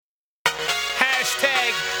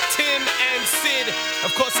Sid.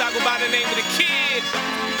 Of course, I go by the name of the kid.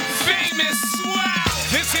 Famous. Wow.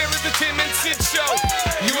 This here is the Tim and Sid Show.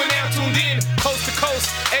 You are now tuned in, coast to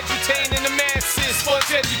coast, edutaining the masses.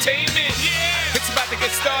 Sports edutainment. Yeah. It's about to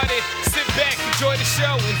get started. Sit back, enjoy the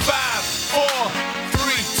show in 5, 4,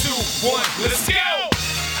 3, 2, 1. Let's go.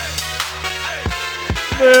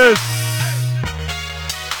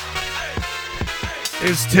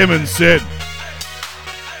 This is Tim and Sid.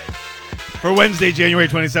 For Wednesday, January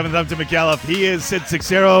 27th, I'm Tim McAuliffe. He is Sid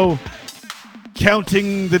Seixeiro,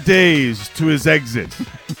 counting the days to his exit.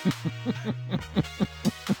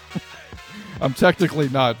 I'm technically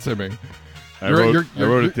not, Timmy. I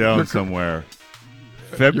wrote it down somewhere.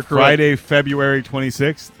 Friday, February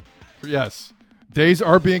 26th? Yes. Days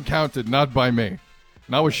are being counted, not by me.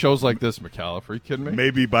 Not with shows like this, McAuliffe. Are you kidding me?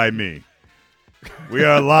 Maybe by me. We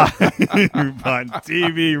are live on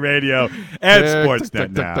TV, radio, and Sportsnet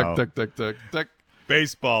now.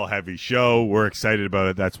 Baseball-heavy show. We're excited about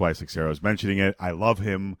it. That's why Seixeiro's mentioning it. I love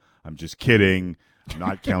him. I'm just kidding. I'm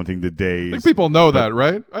not counting the days. I think people know that,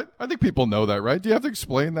 right? I think people know that, right? Do you have to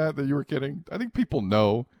explain that you were kidding? I think people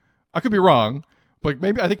know. I could be wrong, but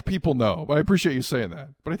maybe I think people know. But I appreciate you saying that.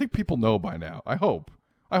 But I think people know by now. I hope.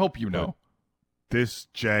 I hope you know. This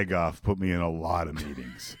jagoff put me in a lot of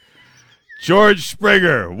meetings. George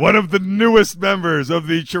Springer, one of the newest members of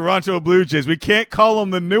the Toronto Blue Jays. We can't call him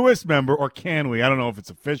the newest member, or can we? I don't know if it's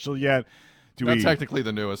official yet. Not technically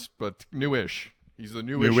the newest, but newish. He's the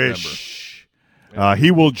newish member. He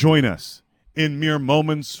will join us in mere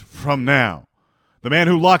moments from now. The man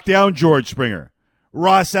who locked down George Springer,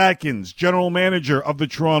 Ross Atkins, general manager of the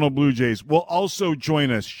Toronto Blue Jays, will also join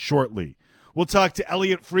us shortly. We'll talk to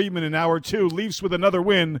Elliot Friedman in hour 2. Leafs with another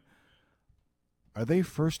win. Are they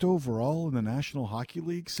first overall in the National Hockey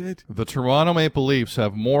League, Sid? The Toronto Maple Leafs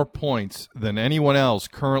have more points than anyone else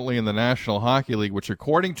currently in the National Hockey League, which,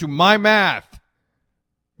 according to my math,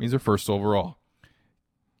 means they're first overall.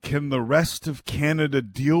 Can the rest of Canada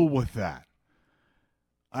deal with that?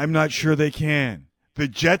 I'm not sure they can. The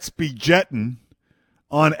Jets be jetting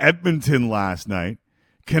on Edmonton last night.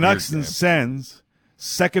 Canucks and Sens,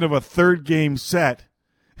 second of a third game set.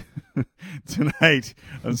 Tonight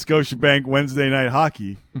on Scotiabank Wednesday Night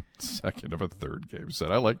Hockey. Second of a third game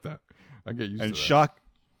set. I like that. I get used to that.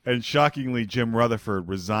 And shockingly, Jim Rutherford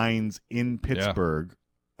resigns in Pittsburgh.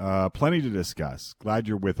 Yeah. Plenty to discuss. Glad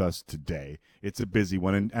you're with us today. It's a busy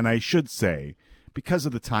one. And I should say, because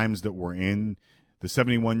of the times that we're in, the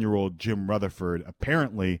 71-year-old Jim Rutherford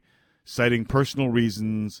apparently citing personal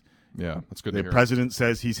reasons. Yeah, that's good to hear. The president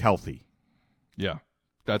says he's healthy. Yeah.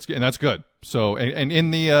 That's good. So, and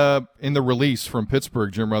in the release from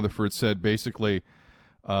Pittsburgh, Jim Rutherford said basically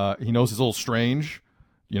he knows it's a little strange,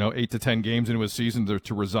 8 to 10 games into his season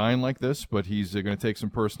to resign like this, but he's going to take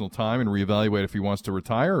some personal time and reevaluate if he wants to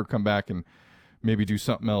retire or come back and maybe do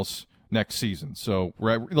something else next season. So,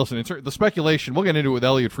 listen, the speculation, we'll get into it with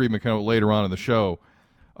Elliot Friedman kind of later on in the show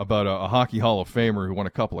about a Hockey Hall of Famer who won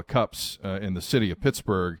a couple of cups in the city of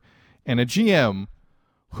Pittsburgh, and a GM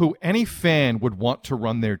who any fan would want to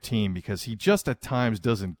run their team because he just at times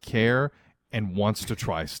doesn't care and wants to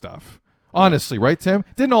try stuff. Honestly, right, Tim?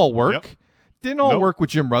 Didn't all work. Yep. Didn't all work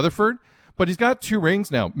with Jim Rutherford, but he's got 2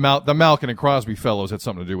 rings now. The Malkin and Crosby fellows had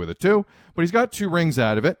something to do with it too, but he's got 2 rings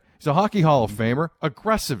out of it. He's a Hockey Hall of Famer.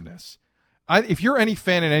 Aggressiveness. If you're any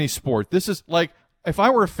fan in any sport, this is like, if I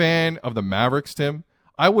were a fan of the Mavericks, Tim,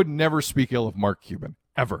 I would never speak ill of Mark Cuban.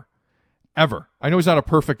 Ever. Ever. I know he's not a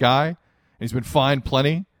perfect guy. He's been fined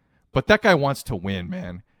plenty, but that guy wants to win,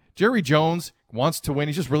 man. Jerry Jones wants to win.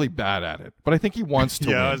 He's just really bad at it, but I think he wants to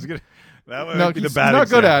win. I was gonna. That would be the bad. He's not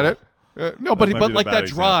example. good at it. No, but like that example.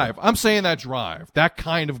 drive. I'm saying that drive. That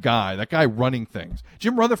kind of guy. That guy running things.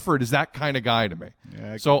 Jim Rutherford is that kind of guy to me.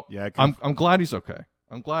 I'm glad he's okay.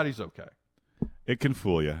 I'm glad he's okay. It can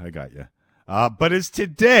fool you. I got you. But it's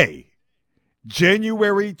today,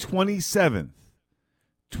 January 27th,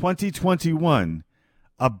 2021.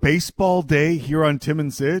 A baseball day here on Tim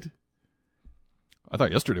and Sid? I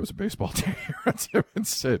thought yesterday was a baseball day here on Tim and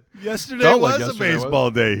Sid. Yesterday was a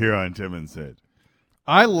baseball day here on Tim and Sid.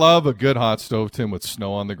 I love a good hot stove, Tim, with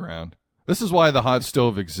snow on the ground. This is why the hot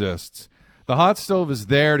stove exists. The hot stove is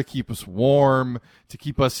there to keep us warm, to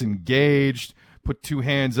keep us engaged. Put 2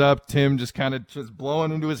 hands up, Tim just kind of just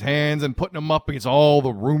blowing into his hands and putting them up against all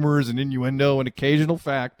the rumors and innuendo and occasional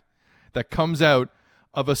fact that comes out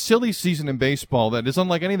of a silly season in baseball that is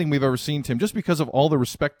unlike anything we've ever seen, Tim, just because of all the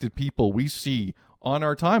respected people we see on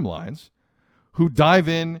our timelines who dive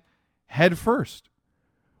in head first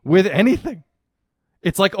with anything.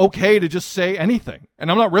 It's like okay to just say anything.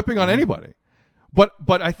 And I'm not ripping on anybody. But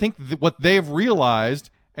I think what they've realized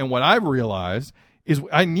and what I've realized is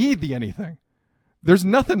I need the anything. There's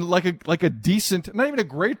nothing like a decent, not even a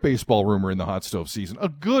great baseball rumor in the hot stove season, a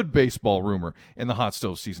good baseball rumor in the hot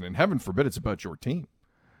stove season. And heaven forbid it's about your team.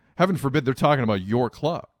 Heaven forbid they're talking about your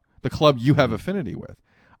club, the club you have affinity with.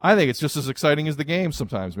 I think it's just as exciting as the game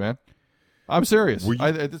sometimes, man. I'm serious.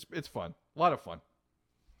 It's fun. A lot of fun.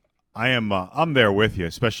 I'm there with you,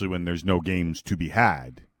 especially when there's no games to be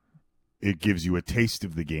had. It gives you a taste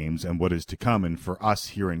of the games and what is to come. And for us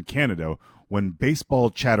here in Canada, when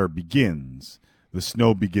baseball chatter begins, the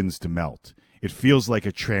snow begins to melt. It feels like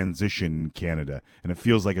a transition in Canada, and it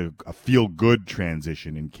feels like a feel-good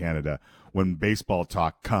transition in Canada when baseball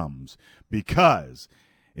talk comes, because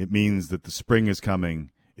it means that the spring is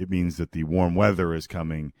coming. It means that the warm weather is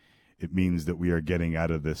coming. It means that we are getting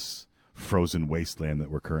out of this frozen wasteland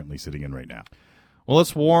that we're currently sitting in right now. Well,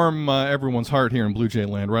 let's warm everyone's heart here in Blue Jay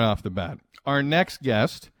land right off the bat. Our next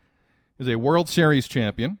guest is a World Series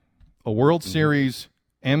champion, a World Series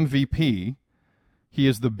MVP. He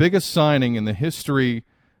is the biggest signing in the history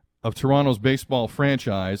of Toronto's baseball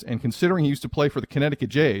franchise, and considering he used to play for the Connecticut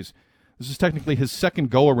Jays, this is technically his second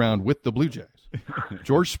go-around with the Blue Jays.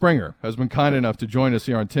 George Springer has been kind enough to join us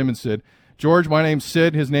here on Tim and Sid. George, my name's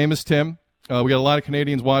Sid. His name is Tim. We got a lot of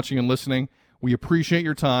Canadians watching and listening. We appreciate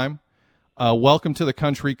your time. Welcome to the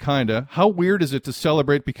country, kinda. How weird is it to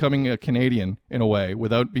celebrate becoming a Canadian in a way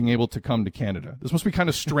without being able to come to Canada? This must be kind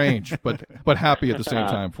of strange, but happy at the same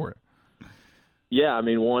time for it. Yeah, I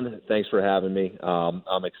mean, one, thanks for having me.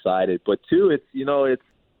 I'm excited, but two, it's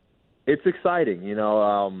exciting,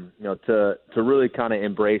 to really kind of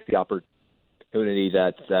embrace the opportunity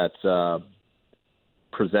that's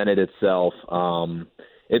presented itself.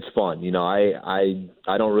 It's fun. I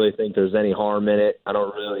don't really think there's any harm in it. I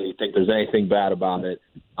don't really think there's anything bad about it.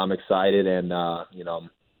 I'm excited, and I'm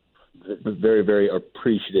very, very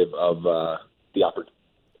appreciative of the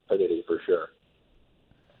opportunity for sure.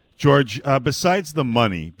 George, besides the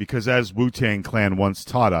money, because as Wu-Tang Clan once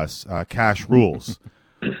taught us, cash rules.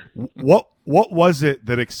 What was it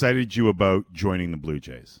that excited you about joining the Blue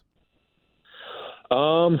Jays?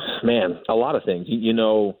 Man, a lot of things.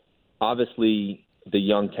 Obviously the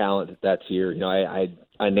young talent that's here. I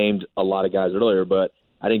named a lot of guys earlier, but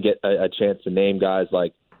I didn't get a chance to name guys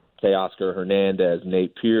like Teoscar Hernandez,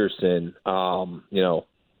 Nate Pearson,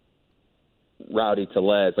 Rowdy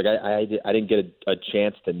Tellez. Like I didn't get a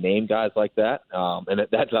chance to name guys like that, and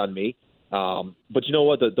that's on me. But you know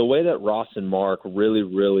what? The way that Ross and Mark really,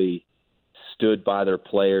 really stood by their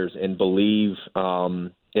players and believe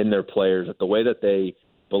in their players, the way that they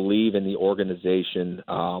believe in the organization,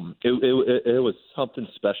 it was something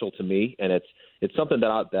special to me, and it's something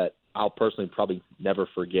that I'll personally probably never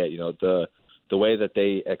forget. The way that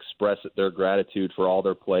they express their gratitude for all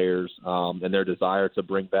their players and their desire to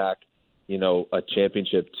bring back a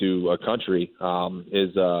championship to a country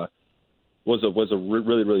was a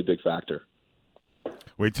really, really big factor.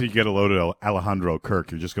 Wait till you get a load of Alejandro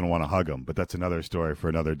Kirk. You're just going to want to hug him, but that's another story for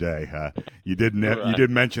another day. You did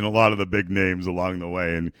mention a lot of the big names along the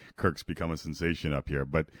way, and Kirk's become a sensation up here.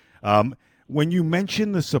 But when you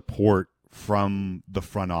mention the support from the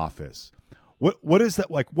front office, what is that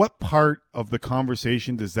like? What part of the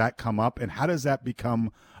conversation does that come up, and how does that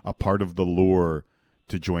become a part of the lure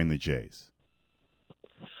to join the Jays?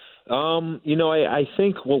 I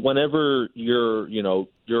think whenever you're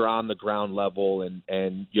on the ground level and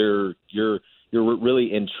you're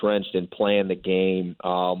really entrenched in playing the game,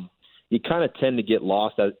 you kind of tend to get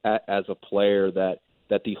lost as a player that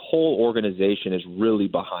the whole organization is really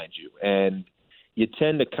behind you, and you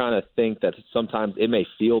tend to kind of think that sometimes it may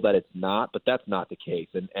feel that it's not, but that's not the case.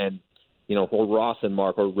 And Ross and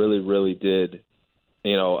Mark really, really did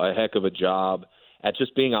a heck of a job at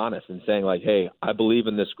just being honest and saying, like, hey, I believe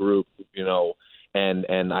in this group,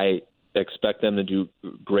 and I expect them to do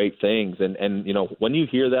great things. And when you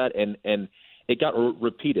hear that, and it got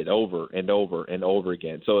repeated over and over and over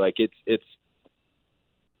again. So, like, it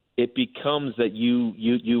becomes that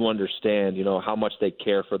you understand, how much they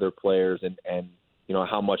care for their players and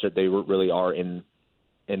how much that they really are in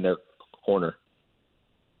their corner.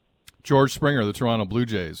 George Springer, the Toronto Blue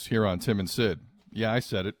Jays, here on Tim and Sid. Yeah, I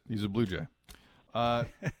said it. He's a Blue Jay.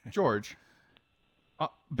 George,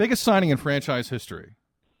 biggest signing in franchise history.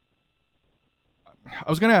 I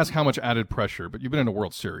was going to ask how much added pressure, but you've been in a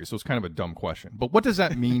World Series, so it's kind of a dumb question. But what does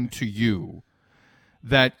that mean to you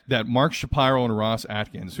that Mark Shapiro and Ross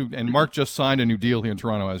Atkins, and Mark just signed a new deal here in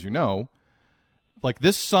Toronto, as you know, like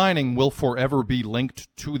this signing will forever be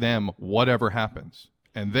linked to them, whatever happens,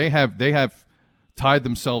 and they have tied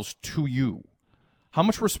themselves to you. How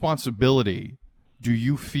much responsibility do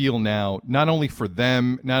you feel now, not only for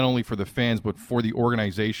them, not only for the fans, but for the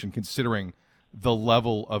organization, considering the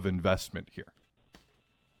level of investment here?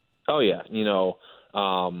 Oh yeah,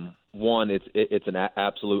 one, it's an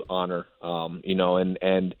absolute honor,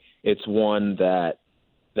 and it's one that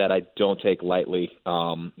I don't take lightly.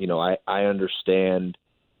 I understand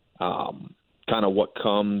kind of what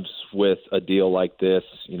comes with a deal like this.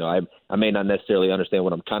 I may not necessarily understand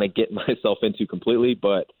what I'm kind of getting myself into completely,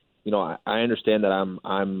 but I understand that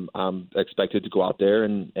I'm expected to go out there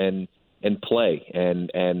and play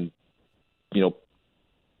and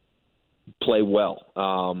play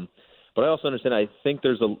well. But I also understand, I think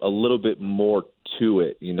there's a little bit more to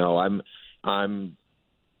it. I'm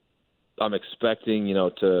expecting,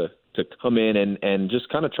 to come in and just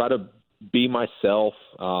kind of try to be myself,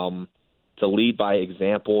 to lead by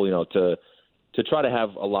example, to try to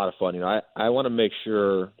have a lot of fun. I want to make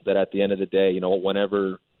sure that at the end of the day,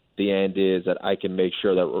 whenever the end is, that I can make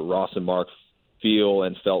sure that Ross and Mark feel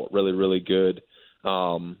and felt really, really good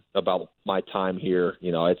about my time here.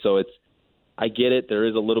 I get it. There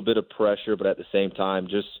is a little bit of pressure, but at the same time,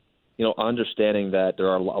 just understanding that there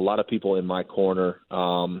are a lot of people in my corner,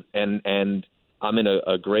 and I'm in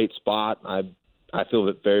a great spot. I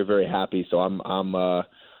feel very, very happy. So I'm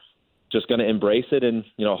just going to embrace it, and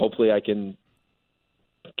hopefully I can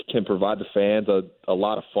provide the fans a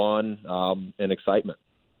lot of fun and excitement.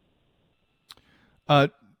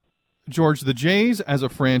 George, the Jays as a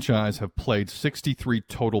franchise have played 63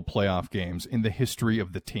 total playoff games in the history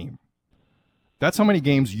of the team. That's how many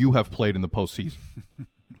games you have played in the postseason.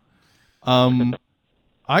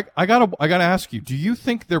 I gotta ask you, do you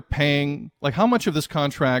think they're paying, like, how much of this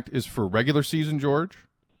contract is for regular season, George?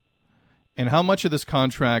 And how much of this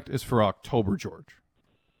contract is for October, George?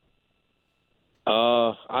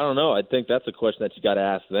 I don't know. I think that's a question that you got to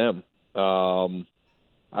ask them.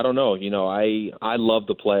 I don't know. I love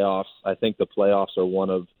the playoffs. I think the playoffs are one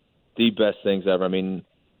of the best things ever. I mean,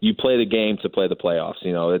 you play the game to play the playoffs.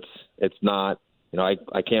 It's not,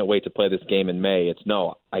 I can't wait to play this game in May.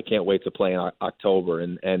 I can't wait to play in October.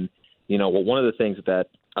 And one of the things that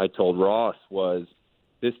I told Ross was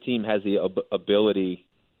this team has the ability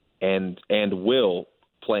and will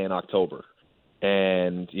play in October.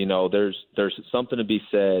 And, there's something to be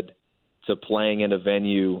said to playing in a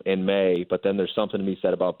venue in May, but then there's something to be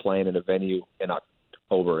said about playing in a venue in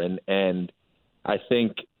October. And I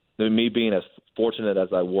think me being as fortunate as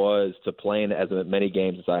I was to play in as many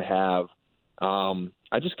games as I have,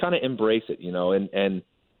 I just kind of embrace it, and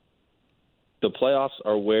the playoffs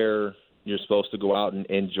are where you're supposed to go out and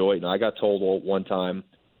enjoy it. I got told one time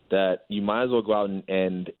that you might as well go out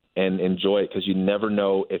and enjoy it because you never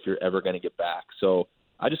know if you're ever going to get back. So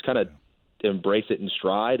I just kind of embrace it in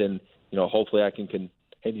stride, and hopefully I can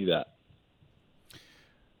continue that.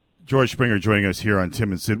 George Springer joining us here on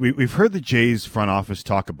Tim and Sid. We've heard the Jays front office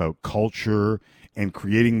talk about culture and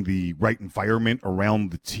creating the right environment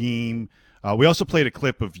around the team. We also played a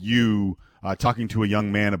clip of you talking to a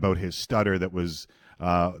young man about his stutter that was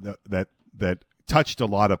that touched a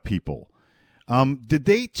lot of people. Did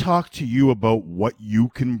they talk to you about what you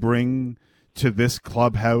can bring to this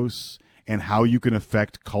clubhouse and how you can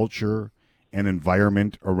affect culture and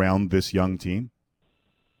environment around this young team?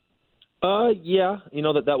 Yeah,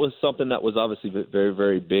 that was something that was obviously very,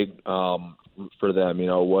 very big for them.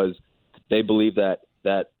 Was they believe that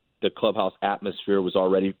the clubhouse atmosphere was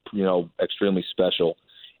already extremely special.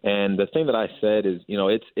 And the thing that I said is,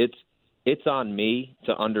 it's on me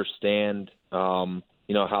to understand how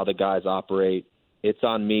the guys operate. It's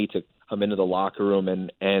on me to come into the locker room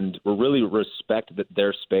and really respect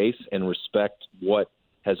their space and respect what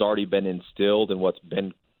has already been instilled and what's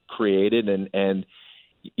been created. And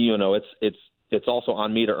it's also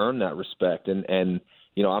on me to earn that respect. And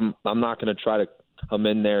I'm not going to try to come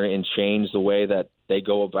in there and change the way that they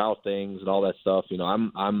go about things and all that stuff.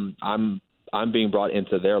 I'm being brought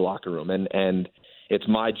into their locker room, and it's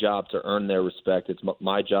my job to earn their respect. It's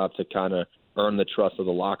my job to kind of earn the trust of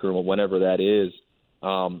the locker room, whenever that is.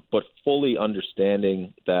 But fully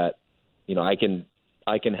understanding that, I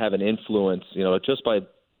can have an influence, just by,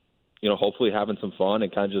 hopefully having some fun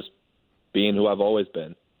and kind of just being who I've always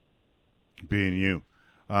been. Being you.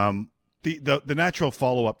 The natural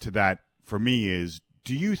follow-up to that for me is,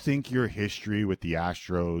 do you think your history with the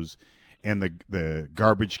Astros and the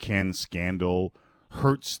garbage can scandal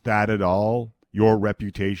hurts that at all, your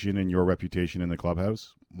reputation and your reputation in the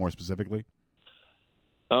clubhouse, more specifically?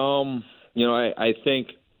 I think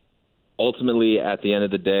ultimately at the end of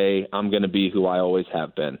the day, I'm going to be who I always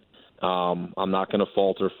have been. I'm not going to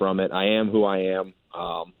falter from it. I am who I am.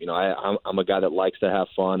 I'm a guy that likes to have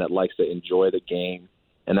fun, that likes to enjoy the game,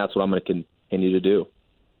 and that's what I'm going to continue to do.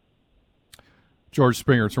 George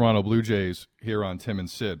Springer, Toronto Blue Jays, here on Tim and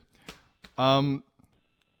Sid.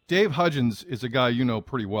 Dave Hudgens is a guy you know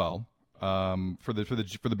pretty well. For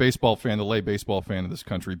the baseball fan, the lay baseball fan of this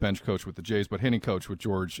country, bench coach with the Jays, but hitting coach with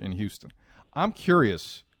George in Houston. I'm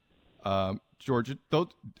curious, George,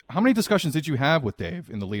 how many discussions did you have with Dave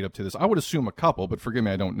in the lead up to this? I would assume a couple, but forgive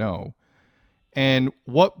me, I don't know. And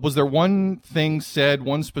what was there one thing said,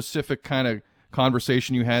 one specific kind of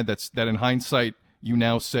conversation you had that in hindsight you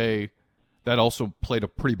now say that also played a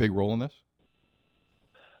pretty big role in this?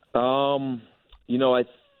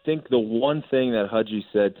 I think the one thing that Hudgy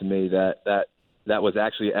said to me that was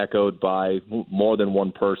actually echoed by more than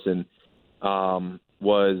one person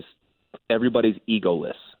was everybody's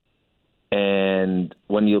egoless. And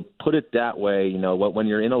when you put it that way, when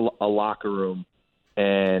you're in a locker room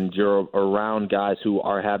and you're around guys who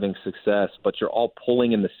are having success, but you're all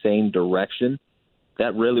pulling in the same direction,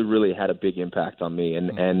 that really, really had a big impact on me. And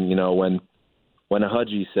when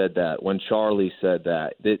Hudgy said that, when Charlie said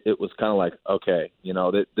that, it was kind of like, okay,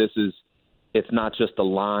 it's not just a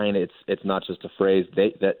line, it's not just a phrase.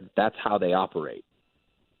 That's how they operate.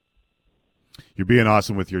 You're being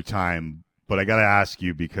awesome with your time, but I got to ask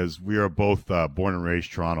you, because we are both born and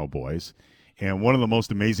raised Toronto boys, and one of the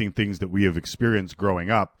most amazing things that we have experienced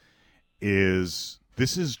growing up is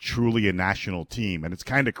this is truly a national team, and it's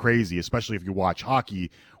kind of crazy, especially if you watch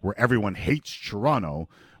hockey where everyone hates Toronto,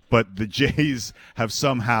 but the Jays have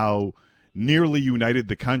somehow nearly united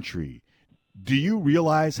the country. Do you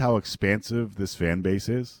realize how expansive this fan base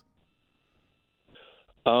is?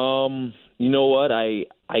 You know what? I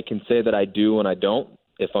can say that I do and I don't,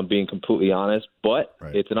 if I'm being completely honest, but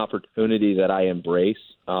Right. It's an opportunity that I embrace.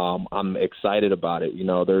 I'm excited about it.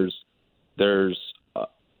 There's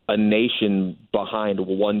a nation behind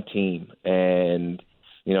one team, and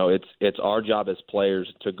it's our job as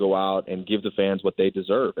players to go out and give the fans what they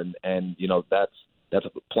deserve, and that's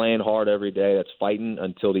playing hard every day. That's fighting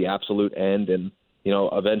until the absolute end, and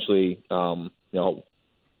eventually,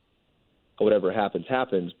 whatever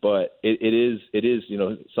happens. But it is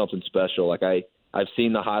something special. Like I've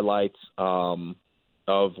seen the highlights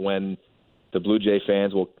of when the Blue Jay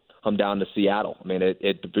fans will come down to Seattle. I mean,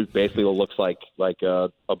 it basically looks like a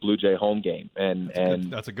Blue Jay home game,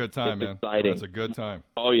 and that's a good time, man. Exciting. That's a good time.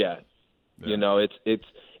 Oh yeah.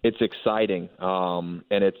 It's exciting, and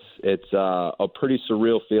it's a pretty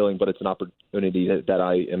surreal feeling, but it's an opportunity that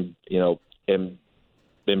I am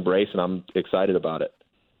embrace, and I'm excited about it.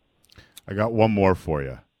 I got one more for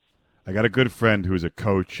you. I got a good friend who is a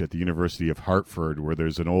coach at the University of Hartford, where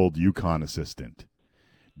there's an old UConn assistant.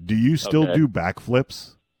 Do you still do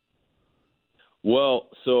backflips? Well,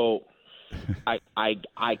 so I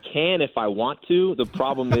can if I want to. The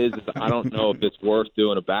problem is I don't know if it's worth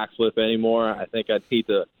doing a backflip anymore. I think I'd need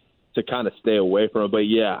to kind of stay away from it. But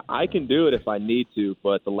yeah, I can do it if I need to.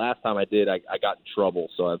 But the last time I did, I got in trouble.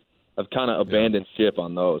 So I've kind of abandoned ship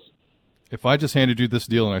on those. If I just handed you this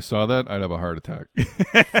deal and I saw that, I'd have a heart attack.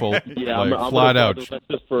 I'm flat out.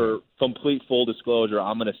 Just for complete full disclosure,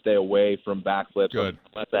 I'm going to stay away from backflips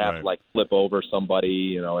unless I have to flip over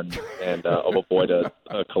somebody, and avoid a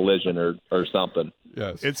collision or something.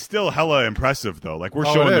 Yes, it's still hella impressive though. Like we're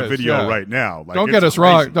showing the video right now. Like, don't get us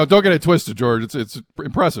wrong. No, don't get it twisted, George. It's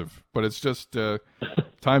impressive, but it's just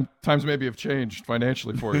times maybe have changed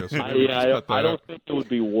financially for you. So I don't think it would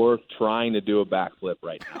be worth trying to do a backflip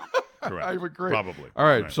right now. Correct. I would agree. Probably. All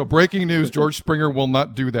right. So breaking news: George Springer will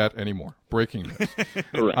not do that anymore. Breaking news.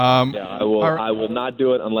 Correct. I will not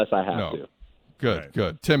do it unless I have to. Good. Right.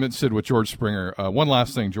 Good. Tim and Sid with George Springer. One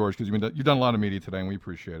last thing, George, because you've done a lot of media today, and we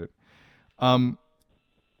appreciate it.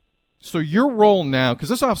 So your role now, because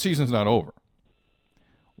this offseason's not over,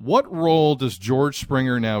 what role does George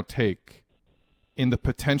Springer now take in the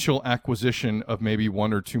potential acquisition of maybe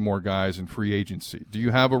one or two more guys in free agency? Do you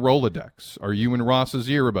have a Rolodex? Are you in Ross's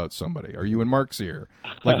ear about somebody? Are you in Mark's ear?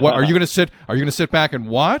 Like, what are you going to sit? Are you going to sit back and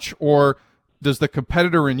watch, or does the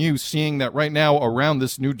competitor in you, seeing that right now around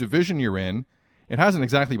this new division you're in, it hasn't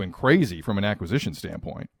exactly been crazy from an acquisition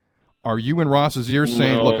standpoint? Are you in Ross's ear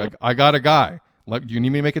saying, No. "Look, I got a guy. Like, do you need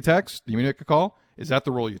me to make a text? Do you need me to make a call?" Is that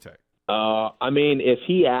the role you take? If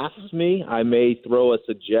he asks me, I may throw a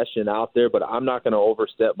suggestion out there, but I'm not going to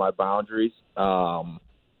overstep my boundaries.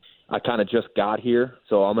 I kind of just got here,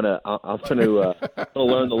 so I'm gonna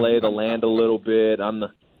learn the lay of the land a little bit. I'm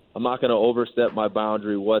not going to overstep my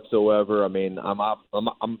boundary whatsoever. I mean, I'm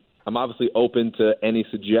obviously open to any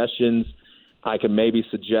suggestions. I can maybe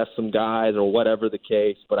suggest some guys or whatever the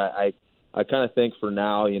case, but I kind of think for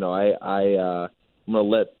now, I'm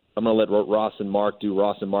gonna let Ross and Mark do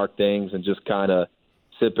Ross and Mark things and just kind of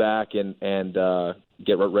sit back and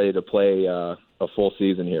get ready to play a full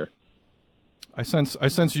season here. I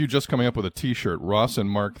sense you just coming up with a T-shirt, Ross and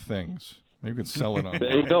Mark things. Maybe you can sell it on.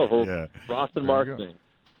 There you go. Yeah. Boston marketing.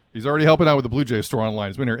 He's already helping out with the Blue Jays store online.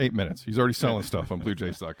 He's been here 8 minutes. He's already selling stuff on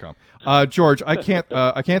BlueJays.com. George, I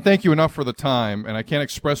can't thank you enough for the time, and I can't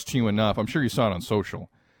express to you enough. I'm sure you saw it on social.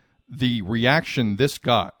 The reaction this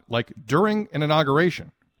got, like during an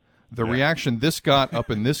inauguration, the reaction this got up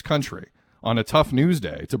in this country on a tough news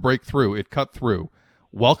day to break through. It cut through.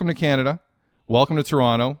 Welcome to Canada. Welcome to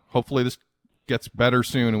Toronto. Hopefully this gets better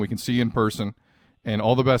soon and we can see you in person. And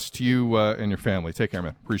all the best to you and your family. Take care,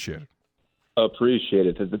 man. Appreciate it. Appreciate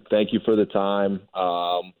it. Thank you for the time.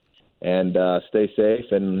 And stay safe.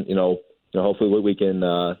 And, hopefully we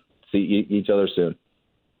can see each other soon.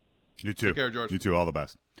 You too. Take care, George. You too. All the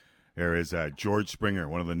best. There is George Springer,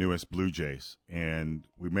 one of the newest Blue Jays, and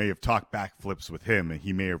we may have talked backflips with him, and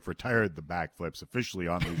he may have retired the backflips officially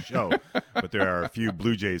on this show, but there are a few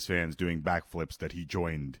Blue Jays fans doing backflips that he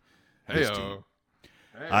joined this team.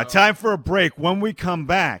 Time for a break. When we come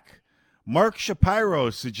back, Mark Shapiro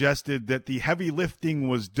suggested that the heavy lifting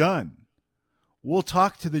was done. We'll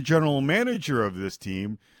talk to the general manager of this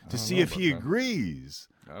team to see if he agrees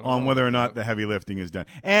on whether or not the heavy lifting is done.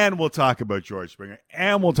 And we'll talk about George Springer,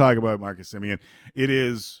 and we'll talk about Marcus Semien. It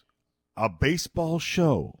is a baseball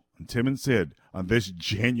show on Tim and Sid on this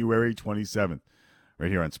January 27th, right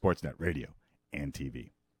here on Sportsnet Radio and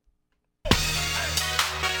TV.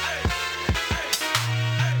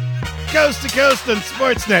 Coast to coast on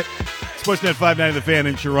Sportsnet. Sportsnet 590 The Fan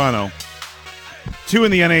in Toronto. 2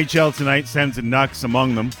 in the NHL tonight, Sens and Nucks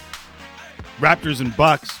among them. Raptors and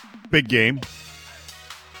Bucks, big game.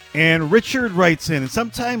 And Richard writes in, and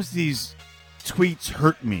sometimes these tweets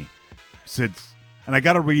hurt me, Sid. And I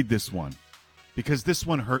got to read this one because this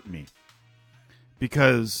one hurt me.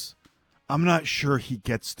 Because I'm not sure he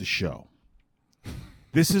gets the show.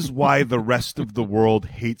 This is why the rest of the world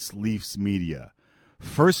hates Leafs media.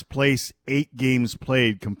 First place, 8 games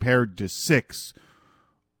played compared to 6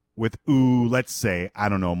 with, let's say,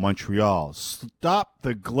 Montreal. Stop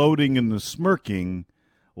the gloating and the smirking.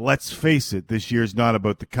 Let's face it, this year's not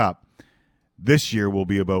about the Cup. This year will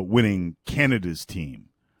be about winning Canada's team.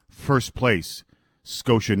 First place,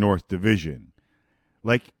 Scotia North Division.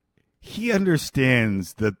 Like, he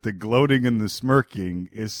understands that the gloating and the smirking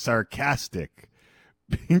is sarcastic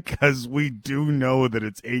because we do know that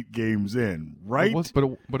it's 8 games in, right?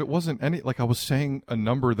 But it wasn't any, like I was saying, a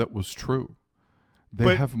number that was true.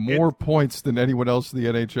 They have more points than anyone else in the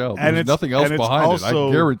NHL. There's nothing else behind it. I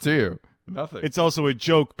guarantee you. Nothing. It's also a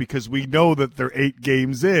joke because we know that they're 8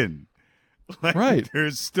 games in. Like, right.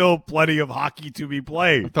 There's still plenty of hockey to be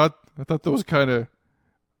played. I thought that was kind of,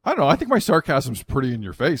 I don't know. I think my sarcasm's pretty in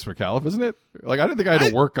your face, McAuliffe, isn't it? Like, I didn't think I had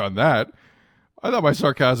to work on that. I thought my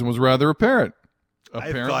sarcasm was rather apparent.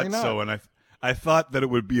 Apparently I thought not. so, and I thought that it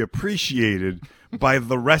would be appreciated by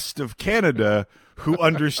the rest of Canada who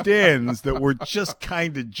understands that we're just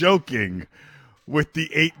kind of joking with the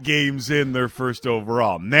 8 games in their first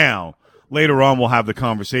overall. Now, later on, we'll have the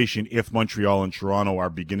conversation if Montreal and Toronto are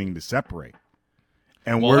beginning to separate.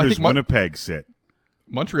 And where does Winnipeg sit?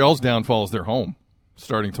 Montreal's downfall is their home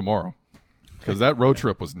starting tomorrow because that road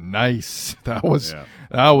trip was nice. That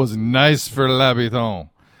was nice for L'Habitant.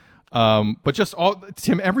 But just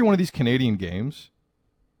Tim, every one of these Canadian games,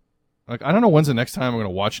 like I don't know when's the next time I'm going to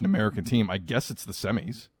watch an American team. I guess it's the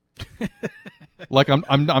semis. Like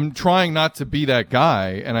I'm trying not to be that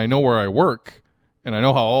guy, and I know where I work, and I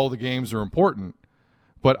know how all the games are important.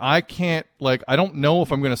 But I can't, like, I don't know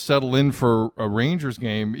if I'm going to settle in for a Rangers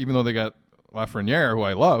game, even though they got Lafreniere, who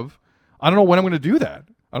I love. I don't know when I'm going to do that.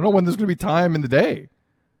 I don't know when there's going to be time in the day.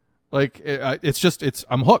 Like,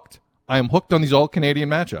 I'm hooked. I am hooked on these all-Canadian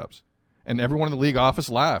matchups. And everyone in the league office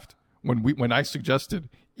laughed when I suggested,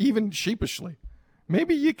 even sheepishly,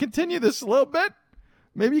 maybe you continue this a little bit.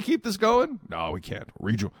 Maybe you keep this going. No, we can't.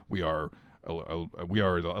 Regional. We are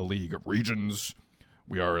a league of regions.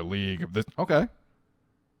 We are a league of this. Okay.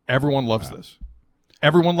 Everyone loves this.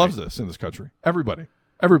 Everyone loves this in this country. Everybody.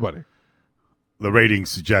 The ratings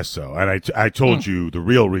suggest so. And I told you the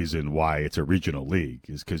real reason why it's a regional league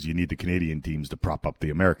is because you need the Canadian teams to prop up the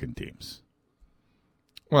American teams.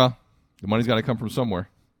 Well, the money's got to come from somewhere.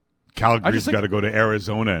 Calgary's got to go to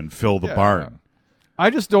Arizona and fill the barn. I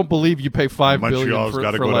just don't believe you pay $5 billion Montreal's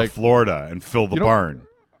got to go to Florida and fill the barn.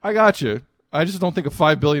 I got you. I just don't think a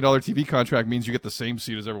 $5 billion TV contract means you get the same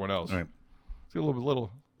seat as everyone else. All right.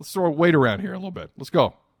 Let's throw a weight around here a little bit. Let's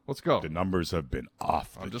go. The numbers have been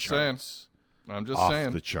off the charts. I'm just saying.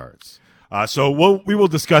 Off the charts. So we will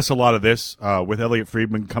discuss a lot of this with Elliot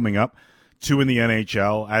Friedman coming up. 2 in the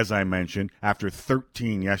NHL, as I mentioned, after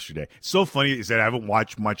 13 yesterday. So funny is that I haven't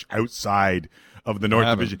watched much outside of the North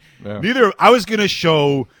Division. Yeah. I was going to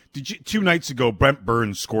show 2 nights ago, Brent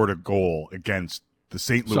Burns scored a goal against the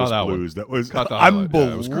St. Louis Blues that was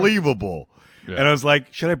unbelievable. Yeah. And I was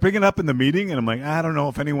like, should I bring it up in the meeting? And I'm like, I don't know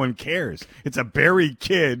if anyone cares. It's a Barrie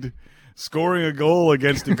kid scoring a goal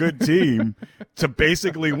against a good team to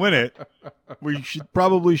basically win it. We should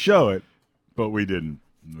probably show it, but we didn't.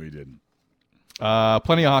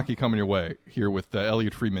 Plenty of hockey coming your way here with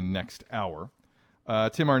Elliot Friedman next hour.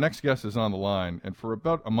 Tim, our next guest is on the line, and for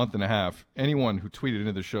about a month and a half, anyone who tweeted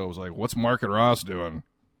into the show was like, what's Mark and Ross doing?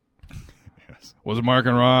 Yes. What's Mark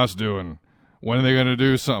and Ross doing? When are they going to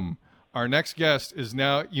do something? Our next guest is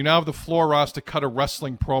now have the floor, Ross, to cut a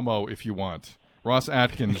wrestling promo if you want. Ross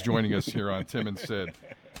Atkins joining us here on Tim and Sid.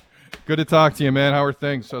 Good to talk to you, man. How are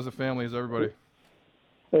things? How's the family? How's everybody?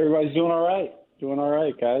 Everybody's doing all right. Doing all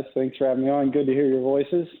right, guys. Thanks for having me on. Good to hear your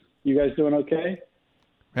voices. You guys doing okay?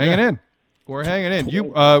 Hanging in. We're hanging in.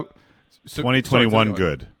 2021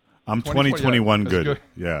 good. I'm 2021 good.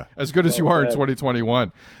 Yeah. As good as you are in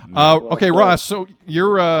 2021. Okay, Ross, so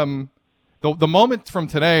you're the moment from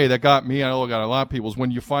today that got me, I know it got a lot of people, is when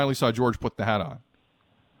you finally saw George put the hat on.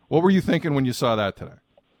 What were you thinking when you saw that today?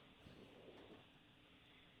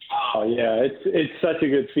 Oh, yeah. It's such a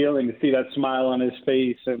good feeling to see that smile on his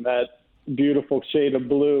face and that beautiful shade of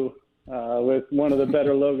blue with one of the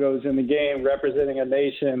better logos in the game representing a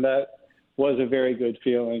nation. That was a very good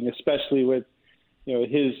feeling, especially with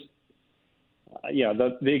his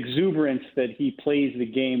the exuberance that he plays the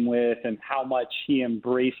game with and how much he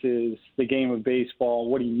embraces the game of baseball,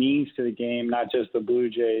 what he means to the game, not just the Blue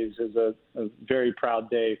Jays, is a very proud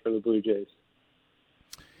day for the Blue Jays.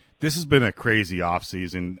 This has been a crazy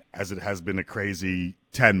offseason, as it has been a crazy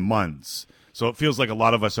 10 months. So it feels like a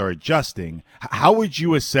lot of us are adjusting. How would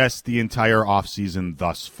you assess the entire offseason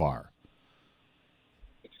thus far?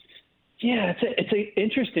 Yeah, it's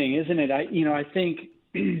interesting, isn't it? I think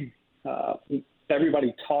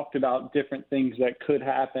everybody talked about different things that could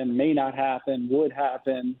happen, may not happen, would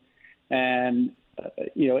happen, and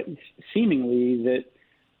seemingly that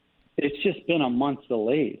it's just been a month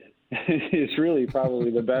delayed. It's really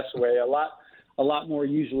probably the best way. A lot more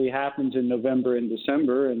usually happens in November and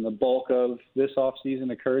December, and the bulk of this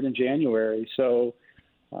offseason occurred in January. So,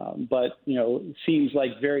 but it seems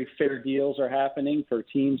like very fair deals are happening for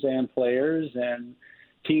teams and players, and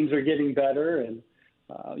teams are getting better, and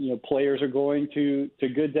players are going to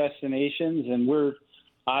good destinations, and we're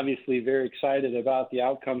obviously very excited about the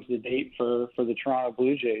outcomes to date for the Toronto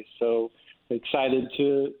Blue Jays. So excited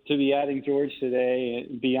to be adding George today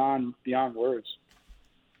beyond words.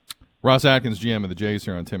 Ross Atkins, GM of the Jays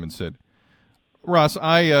here on Tim and Sid. Ross,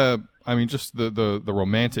 I mean, just the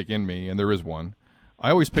romantic in me, and there is one. I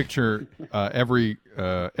always picture every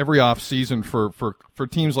off season for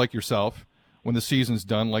teams like yourself, when the season's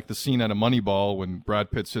done, like the scene at a Moneyball when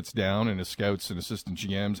Brad Pitt sits down and his scouts and assistant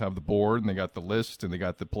GMs have the board and they got the list and they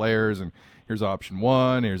got the players and here's option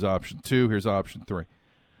 1, here's option 2, here's option 3.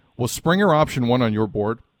 Was Springer option 1 on your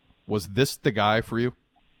board? Was this the guy for you?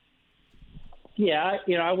 Yeah,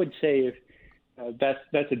 I would say that's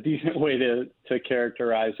a decent way to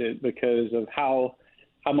characterize it because of how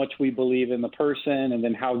much we believe in the person and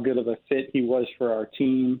then how good of a fit he was for our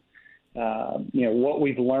team. What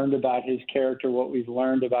we've learned about his character, what we've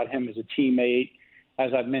learned about him as a teammate,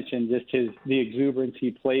 as I've mentioned, just the exuberance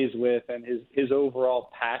he plays with and his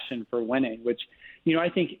overall passion for winning, which, I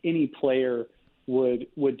think any player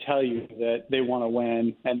would tell you that they want to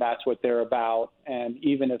win and that's what they're about. And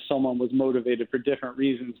even if someone was motivated for different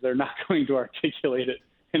reasons, they're not going to articulate it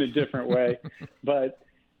in a different way. But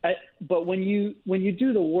when you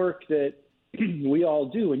do the work that we all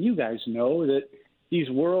do, and you guys know that these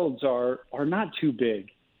worlds are not too big,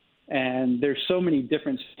 and there's so many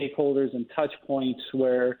different stakeholders and touch points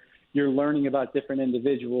where you're learning about different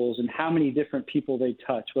individuals and how many different people they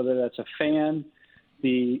touch, whether that's a fan,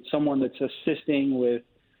 someone that's assisting with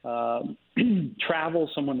travel,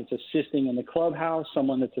 someone that's assisting in the clubhouse,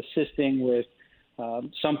 someone that's assisting with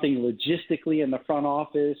something logistically in the front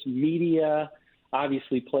office, media,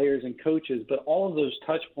 obviously players and coaches, but all of those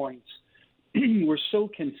touch points were so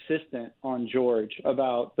consistent on George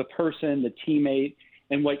about the person, the teammate,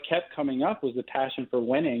 and what kept coming up was the passion for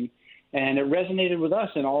winning. And it resonated with us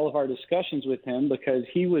in all of our discussions with him because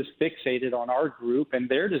he was fixated on our group and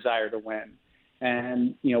their desire to win.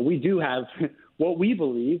 And, we do have what we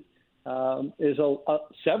believe is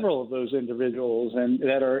several of those individuals and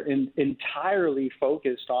that are entirely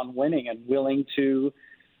focused on winning and willing to,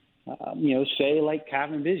 say like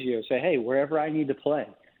Cavan Biggio, say, hey, wherever I need to play.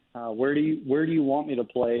 Where do you want me to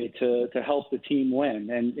play to help the team win?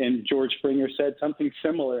 And George Springer said something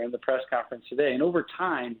similar in the press conference today. And over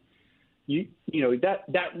time,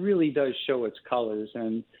 that really does show its colors.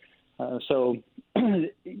 And So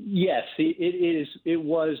yes, it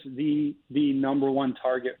was the number one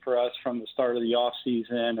target for us from the start of the off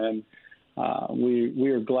season, and we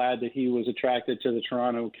are glad that he was attracted to the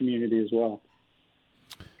Toronto community as well.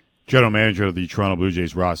 General Manager of the Toronto Blue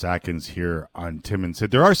Jays, Ross Atkins, here on Tim and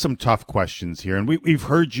Sid. There are some tough questions here, and we've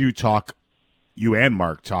heard you and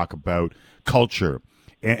Mark talk about culture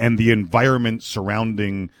and the environment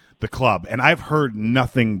surrounding the club. And I've heard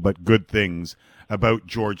nothing but good things about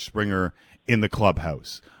George Springer in the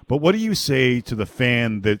clubhouse. But what do you say to the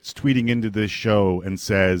fan that's tweeting into this show and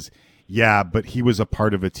says, yeah, but he was a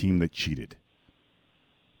part of a team that cheated?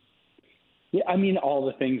 Yeah, I mean, all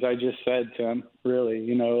the things I just said, Tim,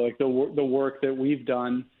 really, like the work that we've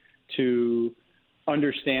done to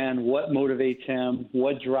understand what motivates him,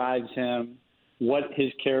 what drives him, what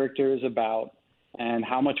his character is about, and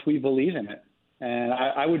how much we believe in it. And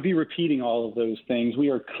I would be repeating all of those things. We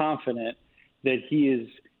are confident that he is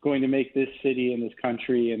going to make this city and this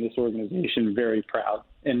country and this organization very proud,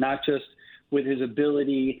 and not just with his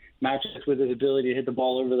ability, not just with his ability to hit the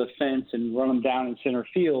ball over the fence and run them down in center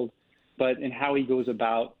field, but in how he goes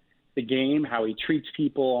about the game, how he treats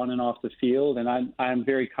people on and off the field. And I'm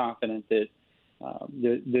very confident that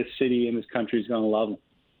this city and this country is going to love him.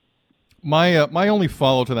 My only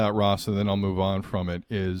follow to that, Ross, and then I'll move on from it,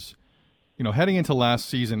 is, heading into last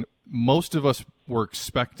season, most of us were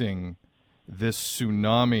expecting this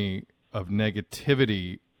tsunami of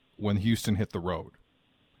negativity when Houston hit the road.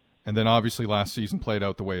 And then obviously last season played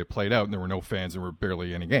out the way it played out, and there were no fans, there were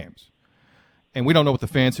barely any games. And we don't know what the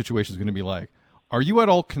fan situation is going to be like. Are you at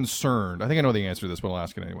all concerned? I think I know the answer to this, but I'll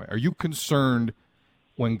ask it anyway. Are you concerned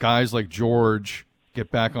when guys like George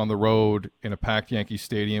get back on the road in a packed Yankee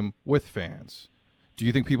Stadium with fans? Do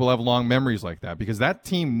you think people have long memories like that? Because that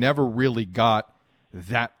team never really got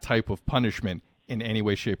that type of punishment in any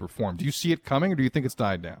way, shape, or form. Do you see it coming, or do you think it's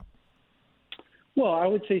died down? Well, I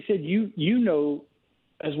would say, Sid, you know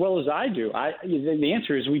as well as I do. The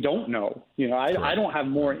answer is we don't know. I don't have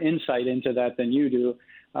more insight into that than you do.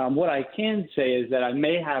 What I can say is that I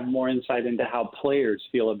may have more insight into how players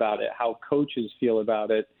feel about it, how coaches feel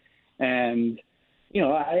about it. And,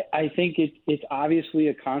 I think it's obviously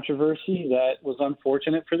a controversy that was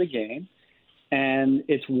unfortunate for the game. And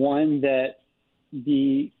it's one that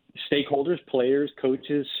the stakeholders, players,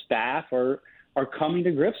 coaches, staff are coming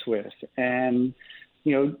to grips with. And,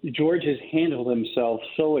 George has handled himself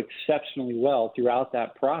so exceptionally well throughout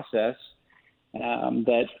that process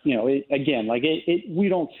that, we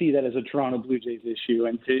don't see that as a Toronto Blue Jays issue.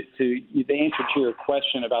 And to the answer to your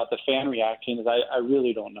question about the fan reaction is I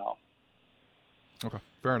really don't know. Okay,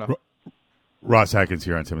 fair enough. Ross Atkins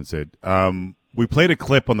here on Tim and Sid. We played a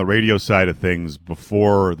clip on the radio side of things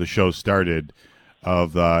before the show started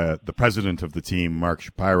of the president of the team, Mark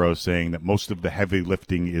Shapiro, saying that most of the heavy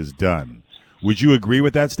lifting is done. Would you agree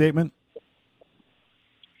with that statement?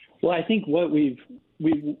 Well, I think what we've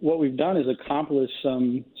done is accomplish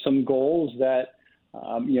some goals that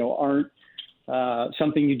aren't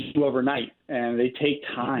something you do overnight, and they take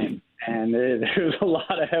time, and there's a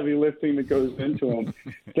lot of heavy lifting that goes into them.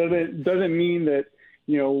 Doesn't mean that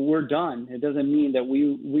we're done. It doesn't mean that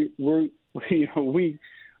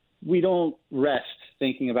we don't rest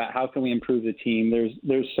thinking about how can we improve the team.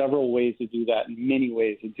 There's several ways to do that, and many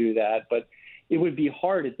ways to do that, but it would be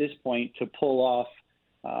hard at this point to pull off,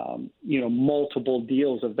 multiple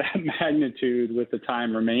deals of that magnitude with the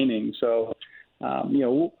time remaining. So,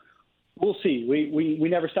 we'll see. We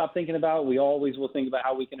never stop thinking about it. We always will think about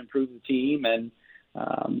how we can improve the team. And,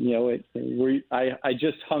 I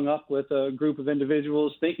just hung up with a group of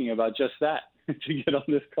individuals thinking about just that to get on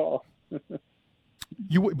this call.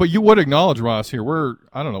 But you would acknowledge, Ross, here we're,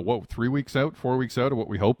 3 weeks out, 4 weeks out of what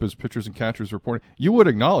we hope is pitchers and catchers reporting. You would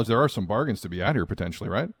acknowledge there are some bargains to be out here potentially,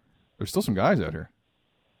 right? There's still some guys out here.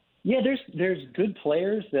 Yeah, there's good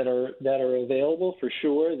players that are available for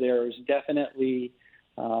sure. There's definitely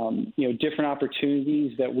different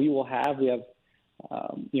opportunities that we will have. We have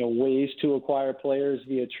ways to acquire players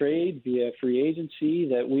via trade, via free agency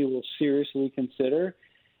that we will seriously consider.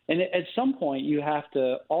 And at some point, you have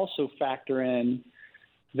to also factor in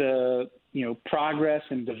the progress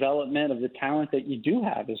and development of the talent that you do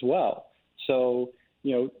have as well. So,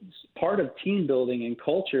 part of team building and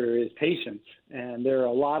culture is patience. And there are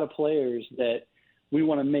a lot of players that we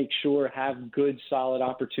want to make sure have good, solid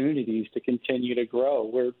opportunities to continue to grow.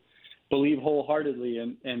 We believe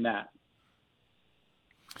wholeheartedly in that.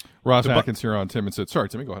 Ross Atkins here on Tim and Sid. Sorry,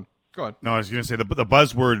 Timmy, go ahead. No, I was going to say the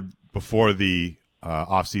buzzword before the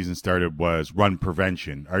off-season started was run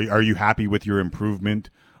prevention. Are you happy with your improvement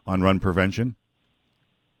on run prevention?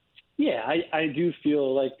 Yeah, I do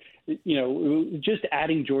feel like just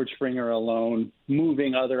adding George Springer alone,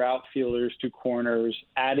 moving other outfielders to corners,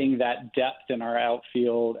 adding that depth in our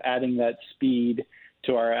outfield, adding that speed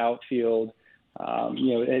to our outfield,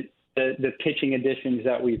 the pitching additions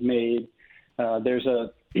that we've made. There's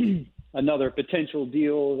another potential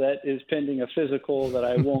deal that is pending a physical that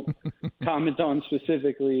I won't comment on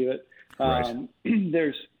specifically, but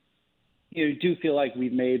do feel like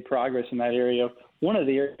we've made progress in that area. One of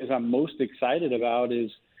the areas I'm most excited about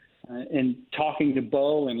is in talking to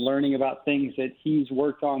Bo and learning about things that he's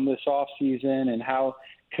worked on this off season and how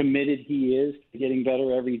committed he is to getting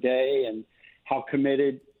better every day, and how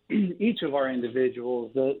committed each of our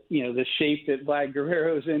individuals, the shape that Vlad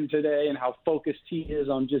Guerrero's in today and how focused he is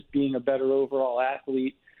on just being a better overall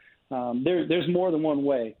athlete. There's more than one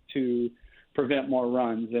way to prevent more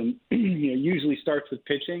runs, and usually starts with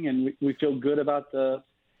pitching, and we feel good about the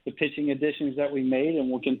pitching additions that we made, and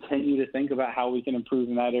we'll continue to think about how we can improve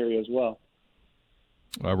in that area as well.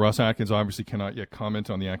 Ross Atkins obviously cannot yet comment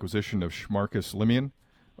on the acquisition of Marcus Semien.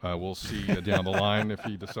 We'll see down the line if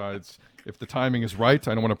he decides, if the timing is right.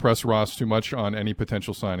 I don't want to press Ross too much on any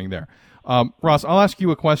potential signing there. Ross, I'll ask you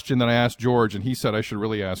a question that I asked George, and he said I should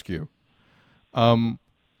really ask you.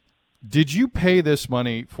 Did you pay this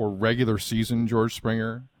money for regular season George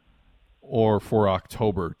Springer or for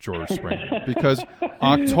October George Springer? Because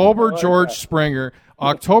October George Springer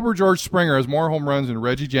has more home runs than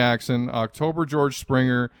Reggie Jackson. October George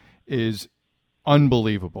Springer is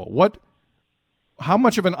unbelievable. How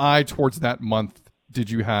much of an eye towards that month did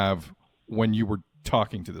you have when you were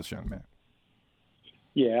talking to this young man?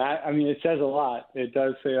 Yeah, I mean, it says a lot. It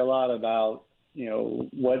does say a lot about,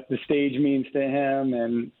 what the stage means to him,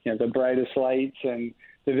 and, the brightest lights and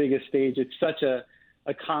the biggest stage. It's such a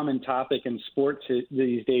common topic in sports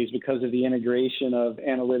these days because of the integration of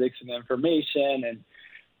analytics and information,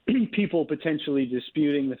 and people potentially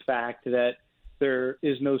disputing the fact that there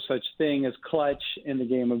is no such thing as clutch in the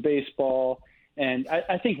game of baseball. And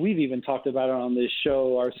I think we've even talked about it on this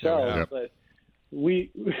show ourselves, but we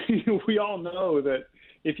all know that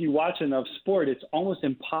if you watch enough sport, it's almost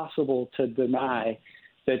impossible to deny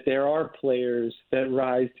that there are players that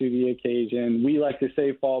rise to the occasion. We like to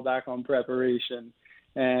say fall back on preparation,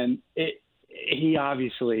 and he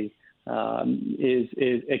obviously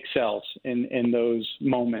excels in those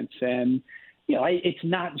moments. And it's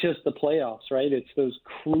not just the playoffs, right? It's those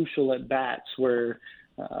crucial at bats where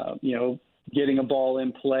getting a ball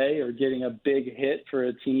in play or getting a big hit for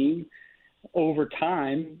a team over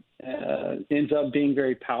time ends up being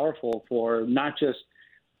very powerful for not just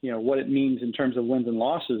what it means in terms of wins and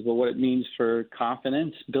losses, but what it means for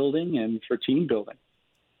confidence building and for team building.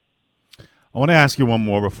 I want to ask you one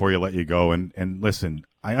more before you let you go. And listen,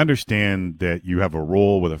 I understand that you have a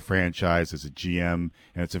role with a franchise as a GM,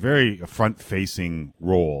 and it's a very front-facing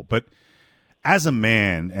role. But as a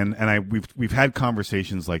man, and we've had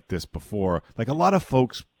conversations like this before, like a lot of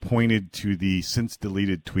folks pointed to the since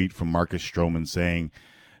deleted tweet from Marcus Stroman saying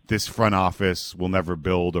this front office will never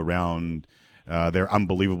build around their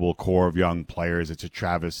unbelievable core of young players. It's a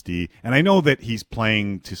travesty. And I know that he's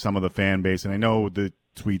playing to some of the fan base, and I know the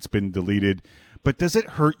tweet's been deleted, but does it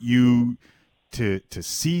hurt you to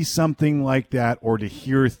see something like that or to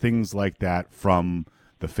hear things like that from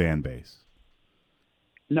the fan base?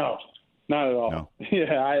 No. Not at all. No.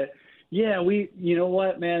 We, you know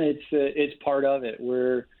what, man, it's part of it.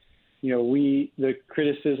 We're, the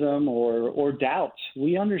criticism or doubts,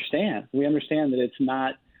 we understand. We understand that it's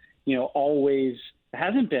not, always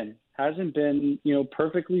hasn't been,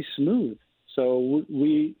 perfectly smooth. So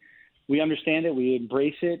we understand it, we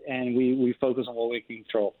embrace it, and we focus on what we can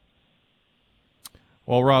control.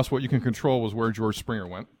 Well, Ross, what you can control was where George Springer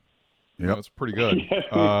went. Yeah, that's pretty good.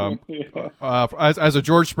 As a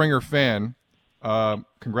George Springer fan,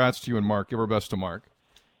 congrats to you and Mark. Give our best to Mark.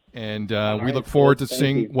 And we look forward to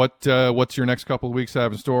seeing what's your next couple of weeks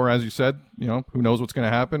have in store. As you said, who knows what's going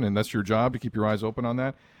to happen, and that's your job to keep your eyes open on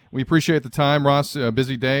that. We appreciate the time, Ross.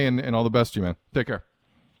 Busy day, and all the best to you, man. Take care.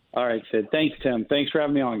 All right, Sid. Thanks, Tim. Thanks for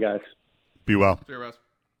having me on, guys. Be well. See you, Ross.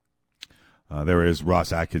 There is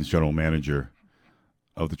Ross Atkins, general manager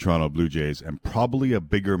of the Toronto Blue Jays, and probably a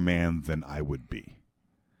bigger man than I would be.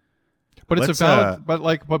 But it's valid,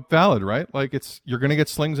 but valid, right? Like you're going to get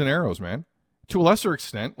slings and arrows, man. To a lesser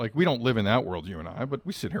extent, like we don't live in that world, you and I, but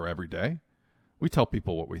we sit here every day. We tell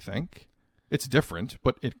people what we think. It's different,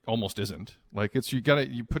 but it almost isn't. Like there's certain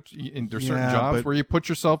jobs where you put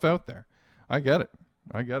yourself out there. I get it.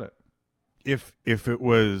 If it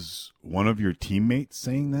was one of your teammates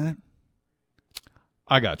saying that,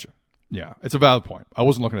 I got you. Yeah, it's a valid point. I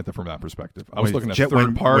wasn't looking at it from that perspective. I was Wait, looking at Jet,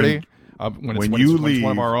 third party. when When you it's leave,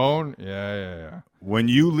 one of our own. Yeah. when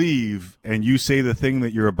you leave and you say the thing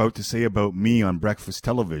that you're about to say about me on breakfast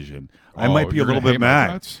television, I might be a little bit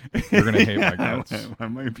mad. You're going to hate my Yeah, guts. I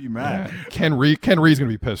might be mad. Yeah. Ken Reed's going to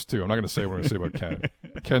be pissed too. I'm not going to say what I'm going to say about Ken.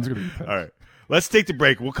 Ken's going to be pissed. All right. Let's take the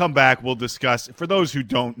break. We'll come back. We'll discuss. For those who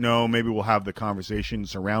don't know, maybe we'll have the conversation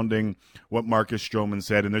surrounding what Marcus Stroman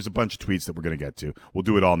said. And there's a bunch of tweets that we're going to get to. We'll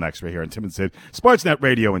do it all next right here on Tim and Sid, Sportsnet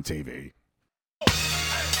Radio and TV.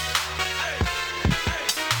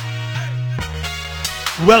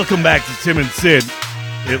 Welcome back to Tim and Sid,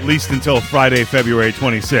 at least until Friday, February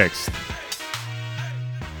 26th.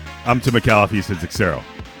 I'm Tim McAuliffe, he's Sid Xero.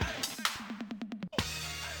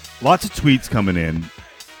 Lots of tweets coming in.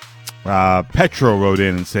 Petro wrote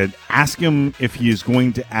in and said, ask him if he is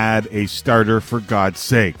going to add a starter for God's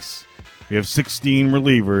sakes. We have 16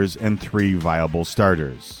 relievers and 3 viable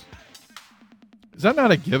starters. Is that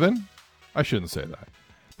not a given? I shouldn't say that.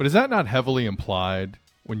 But is that not heavily implied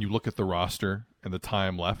when you look at the roster and the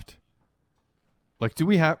time left? Like, do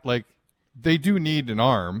we have, like, they do need an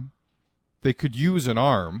arm. They could use an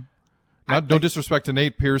arm. No disrespect to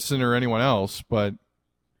Nate Pearson or anyone else, but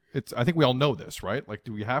I think we all know this, right? Like,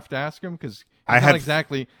 do we have to ask him? Because not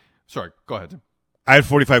exactly. Sorry, go ahead, Tim. I had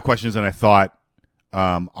 45 questions, and I thought,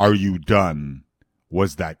 are you done?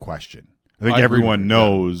 Was that question. I think everyone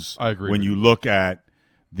knows I agree when you look at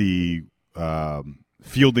the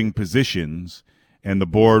fielding positions and the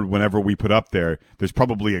board, whenever we put up there, there's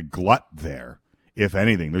probably a glut there, if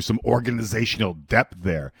anything. There's some organizational depth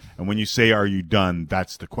there. And when you say, are you done,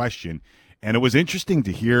 that's the question. And it was interesting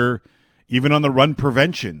to hear, even on the run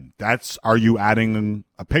prevention, are you adding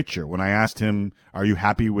a pitcher? When I asked him, are you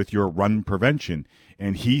happy with your run prevention?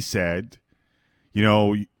 And he said,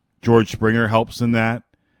 George Springer helps in that.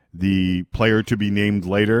 The player to be named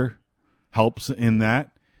later helps in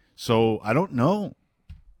that. So I don't know.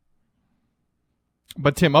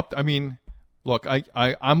 But Tim, look,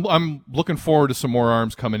 I'm looking forward to some more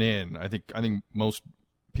arms coming in. I think most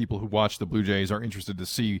people who watch the Blue Jays are interested to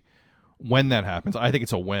see when that happens. I think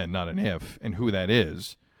it's a when, not an if, and who that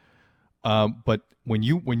is. But when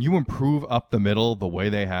you improve up the middle the way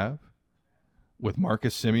they have with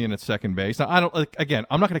Marcus Semien at second base, now I'm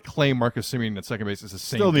not going to claim Marcus Semien at second base is the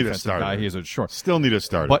same defensive guy he is at short. Still need a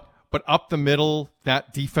starter. But up the middle,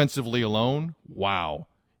 that defensively alone, wow.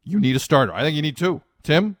 You need a starter. I think you need 2.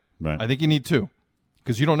 Tim? Right. I think you need 2.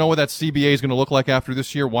 Because you don't know what that CBA is going to look like after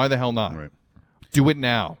this year. Why the hell not? Right. Do it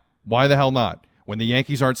now. Why the hell not? When the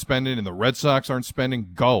Yankees aren't spending and the Red Sox aren't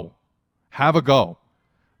spending, go. Have a go.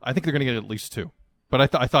 I think they're going to get at least 2.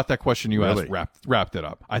 But I thought that question you asked wrapped it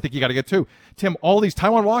up. I think you got to get 2. Tim, all these,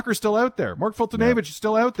 Taijuan Walker's still out there. Mark Fultonavich is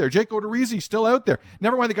still out there. Jake Odorizzi still out there.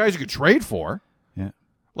 Never mind the guys you could trade for. Yeah.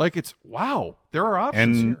 Like, it's, wow, there are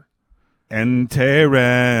options here. And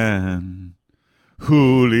Tehran.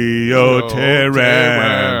 Julio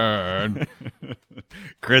Tehran.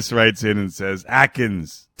 Chris writes in and says,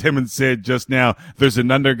 Atkins, Tim and Sid just now, there's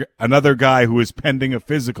another guy who is pending a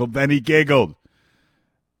physical. Then he giggled.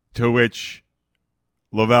 To which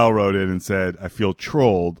Lavelle wrote in and said, I feel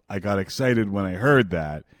trolled. I got excited when I heard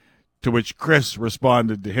that. To which Chris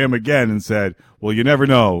responded to him again and said, well, you never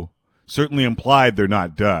know. Certainly implied they're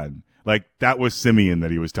not done. Like, that was Semien that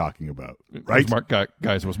he was talking about, right?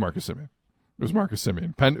 Guys, it was Marcus Semien. It was Marcus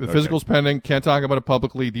Semien. The physical's pending. Can't talk about it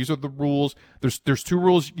publicly. These are the rules. There's 2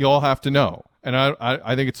 rules you all have to know. And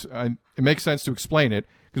I think it makes sense to explain it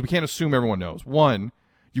because we can't assume everyone knows. 1,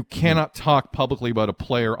 you cannot talk publicly about a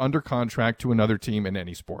player under contract to another team in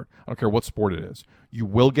any sport. I don't care what sport it is. You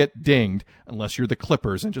will get dinged unless you're the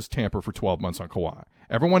Clippers and just tamper for 12 months on Kawhi.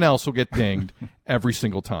 Everyone else will get dinged every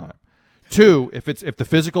single time. 2, if the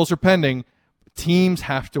physicals are pending, teams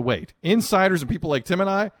have to wait. Insiders and people like Tim and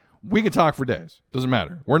I, we can talk for days. Doesn't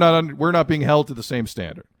matter. We're not being held to the same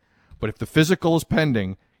standard. But if the physical is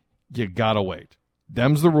pending, you gotta wait.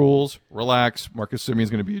 Them's the rules. Relax. Marcus Semien's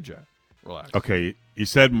going to be a Jet. Relax. Okay, you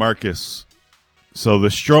said Marcus. So the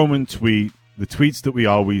Stroman tweet, the tweets that we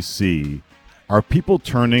always see, are people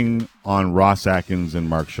turning on Ross Atkins and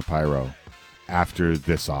Mark Shapiro after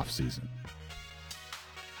this offseason?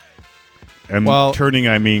 And turning,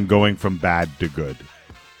 I mean going from bad to good.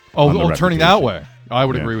 Oh, turning that way. I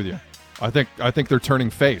would agree with you. I think they're turning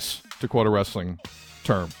face, to quote a wrestling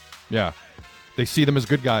term. Yeah. They see them as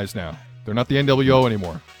good guys now. They're not the NWO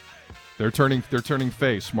anymore. They're turning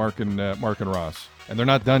face, Mark and Ross. And they're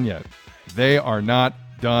not done yet. They are not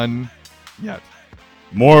done yet.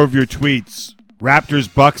 More of your tweets.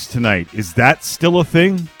 Raptors Bucks tonight. Is that still a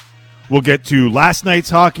thing? We'll get to last night's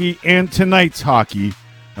hockey and tonight's hockey.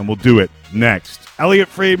 and we'll do it next. Elliot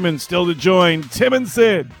Friedman still to join. Tim and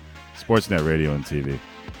Sid, Sportsnet Radio and TV.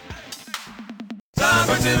 Time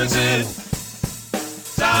for Tim and Sid.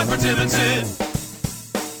 Time for Tim and Sid.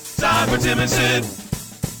 Time for Tim and Sid.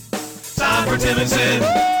 Time for Tim and Sid.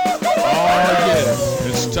 Oh, yeah.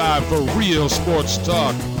 It's time for real sports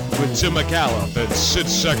talk with Tim McCallum and Sid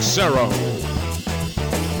Sexero.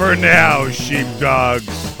 For now,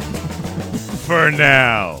 sheepdogs. For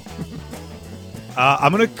now.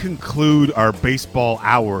 I'm going to conclude our baseball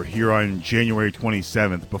hour here on January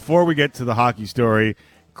 27th. Before we get to the hockey story,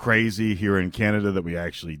 crazy here in Canada that we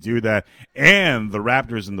actually do that, and the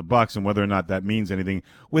Raptors and the Bucks and whether or not that means anything,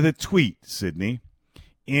 with a tweet, Sydney.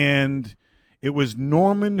 And it was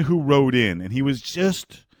Norman who wrote in, and he was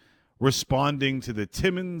just responding to the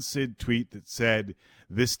Tim and Sid tweet that said,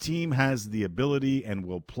 "This team has the ability and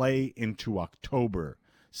will play into October,"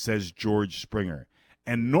 says George Springer.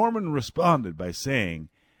 And Norman responded by saying,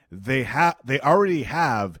 they already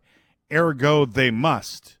have, ergo they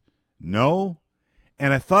must. No?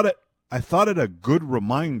 And I thought it a good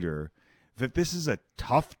reminder that this is a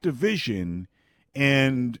tough division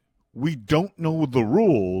and we don't know the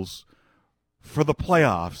rules for the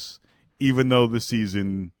playoffs, even though the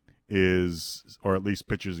season is, or at least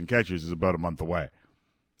pitchers and catchers, is about a month away.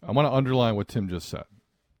 I want to underline what Tim just said.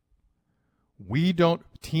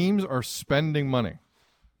 Teams are spending money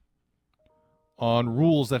on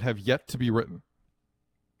rules that have yet to be written.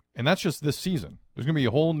 And that's just this season. There's going to be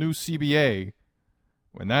a whole new CBA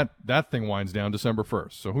when that thing winds down December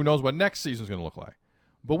 1st. So who knows what next season is going to look like.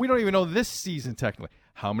 But we don't even know this season technically.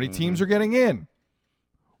 How many teams are getting in?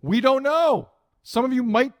 We don't know. Some of you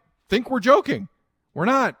might think we're joking. We're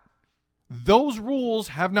not. Those rules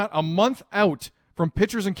have not a month out from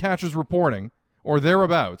pitchers and catchers reporting or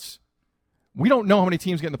thereabouts. We don't know how many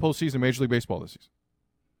teams get in the postseason in Major League Baseball this season.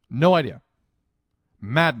 No idea.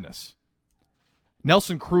 Madness.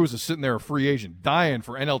 Nelson Cruz is sitting there a free agent, dying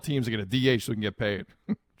for NL teams to get a DH so he can get paid.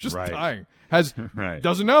 Just right. Dying. Right.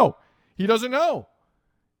 Doesn't know. He doesn't know.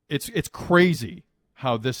 It's crazy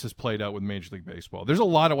how this has played out with Major League Baseball. There's a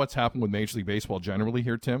lot of what's happened with Major League Baseball generally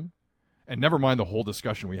here, Tim. And never mind the whole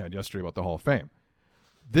discussion we had yesterday about the Hall of Fame.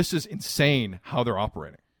 This is insane how they're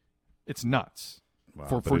operating. It's nuts. Wow,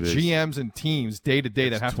 for it GMs and teams day to day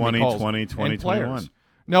that have to make calls. 2020, and 2021. players.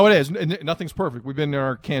 No, it is. Nothing's perfect. We've been in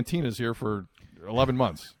our cantinas here for 11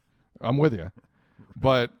 months. I'm with you.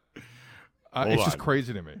 But it's just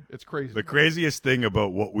crazy to me. It's crazy. The craziest thing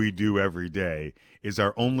about what we do every day is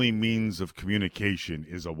our only means of communication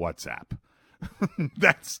is a WhatsApp.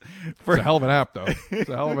 It's a hell of an app, though. It's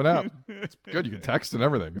a hell of an app. It's good. You can text and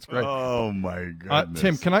everything. It's great. Oh, my goodness.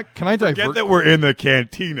 Tim, can I divert? Forget that we're in the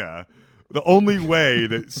cantina. The only way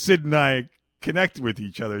that Sid and I connect with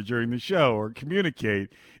each other during the show or communicate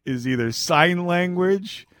is either sign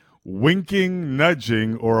language, winking,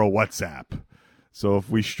 nudging, or a WhatsApp. So if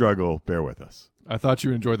we struggle, bear with us. I thought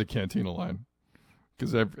you enjoyed the cantina line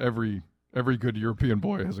because every good European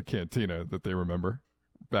boy has a cantina that they remember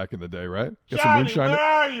back in the day, right? Get Johnny, some moonshine. where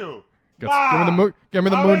are you? Give me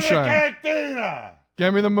the moonshine. In the cantina.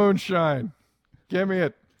 Give me the moonshine. Give me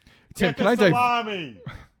it. Tim, Get the salami.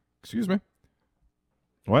 Excuse me.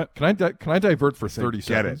 What? Can I divert for 30 Get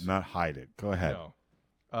seconds? it, not hide it. Go ahead.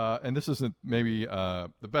 No. And this isn't maybe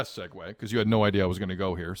the best segue because you had no idea I was going to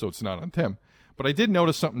go here, so it's not on Tim. But I did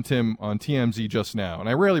notice something, Tim, on TMZ just now, and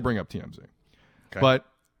I rarely bring up TMZ. Okay. But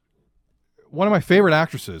one of my favorite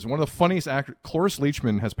actresses, one of the funniest actors, Cloris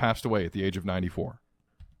Leachman, has passed away at the age of 94.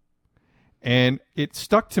 And it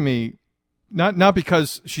stuck to me, not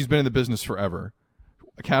because she's been in the business forever.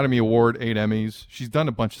 Academy Award, 8 Emmys. She's done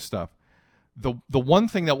a bunch of stuff. The one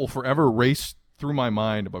thing that will forever race through my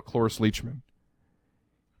mind about Cloris Leachman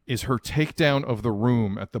is her takedown of the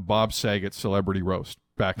room at the Bob Saget Celebrity Roast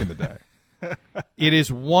back in the day. It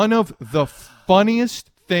is one of the funniest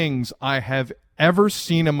things I have ever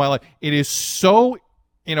seen in my life. It is so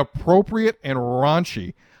inappropriate and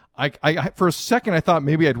raunchy. I for a second I thought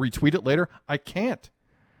maybe I'd retweet it later. I can't.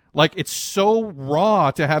 Like, it's so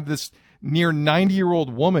raw to have this near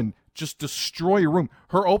 90-year-old woman just destroy your room.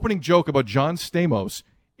 Her opening joke about John Stamos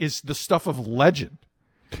is the stuff of legend.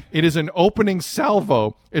 It is an opening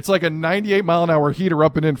salvo. It's like a 98-mile-an-hour heater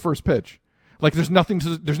up and in first pitch. Like, there's nothing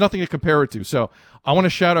to compare it to. So I want to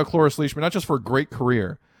shout out Cloris Leachman, not just for a great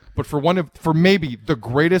career, but for maybe the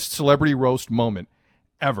greatest celebrity roast moment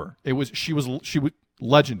ever. She was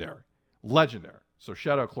legendary. So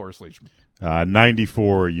shout out Cloris Leachman.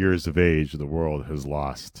 94 years of age, the world has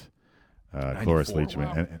lost Cloris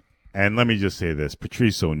Leachman. Wow. And let me just say this: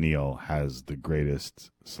 Patrice O'Neal has the greatest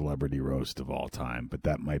celebrity roast of all time. But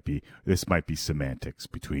this might be semantics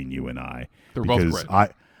between you and I. They're both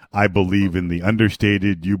great. I believe in the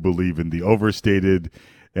understated. You believe in the overstated.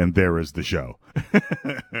 And there is the show.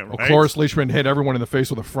 Right? Well, Cloris Leachman hit everyone in the face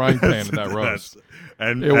with a frying pan in that roast.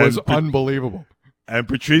 It was unbelievable. And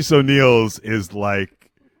Patrice O'Neal's is like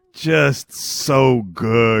just so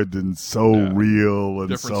good and so real and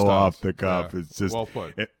Different so styles. off the cuff. Yeah. It's just Well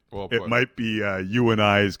put. It might be you and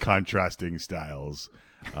I's contrasting styles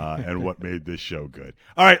and what made this show good.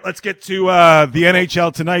 All right, let's get to the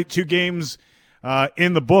NHL tonight. 2 games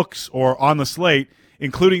in the books or on the slate,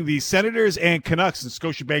 including the Senators and Canucks in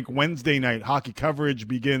Scotiabank Wednesday night. Hockey coverage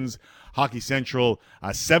begins Hockey Central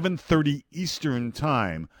 7:30 Eastern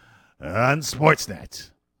Time on Sportsnet.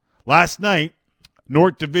 Last night,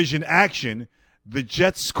 North Division action, the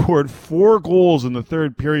Jets scored 4 goals in the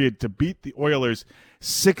third period to beat the Oilers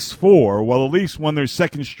 6-4, while the Leafs won their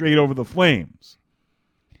second straight over the Flames.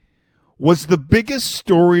 Was the biggest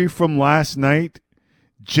story from last night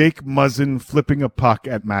Jake Muzzin flipping a puck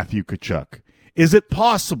at Matthew Tkachuk? Is it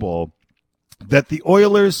possible that the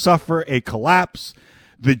Oilers suffer a collapse,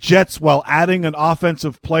 the Jets, while adding an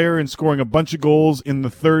offensive player and scoring a bunch of goals in the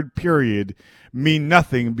third period, mean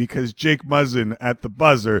nothing because Jake Muzzin at the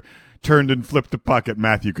buzzer turned and flipped the puck at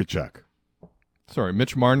Matthew Tkachuk? Sorry,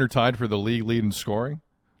 Mitch Marner tied for the league lead in scoring?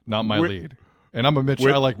 Not my lead. And I'm a Mitch.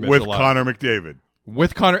 I like Mitch with a lot. Connor McDavid.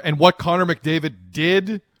 With Connor, and what Connor McDavid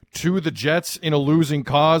did to the Jets in a losing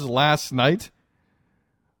cause last night.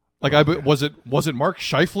 Like, was it Mark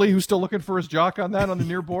Scheifele who's still looking for his jock on that on the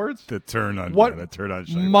near boards? The turn on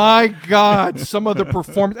Scheifele. My God, some of the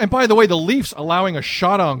performance. And by the way, the Leafs allowing a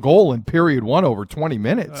shot on goal in period 1 over 20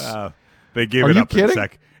 minutes. They gave it up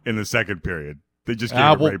in the second period. They just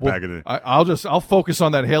gave it back in the. I'll focus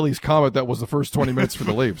on that Haley's Comet that was the first 20 minutes for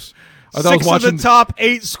the Leafs. I 6 of the top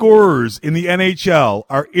 8 scorers in the NHL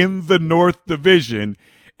are in the North Division,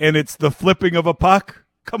 and it's the flipping of a puck?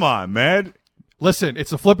 Come on, man. Listen, it's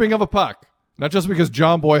the flipping of a puck. Not just because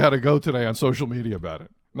John Boy had to go today on social media about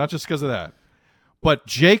it. Not just because of that. But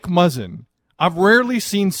Jake Muzzin, I've rarely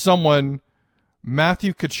seen someone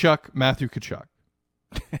Matthew Tkachuk.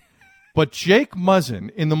 But Jake Muzzin,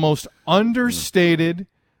 in the most understated,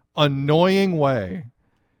 annoying way,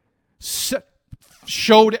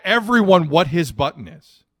 showed everyone what his button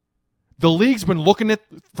is. The league's been looking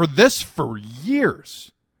for this for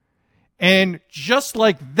years. And just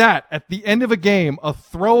like that, at the end of a game, a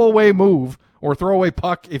throwaway move, or throwaway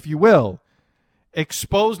puck, if you will,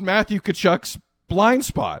 exposed Matthew Tkachuk's blind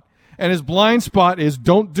spot. And his blind spot is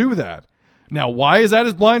don't do that. Now, why is that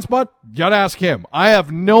his blind spot? You gotta ask him. I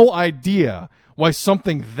have no idea why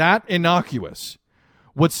something that innocuous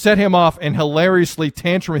would set him off and hilariously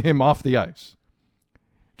tantrum him off the ice.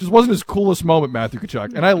 Just wasn't his coolest moment, Matthew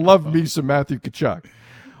Tkachuk. And I love me some Matthew Tkachuk.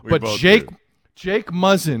 But Jake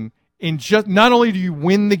Muzzin, not only do you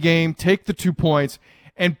win the game, take the 2 points,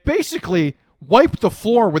 and basically wipe the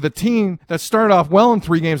floor with a team that started off well in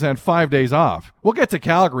 3 games and had 5 days off. We'll get to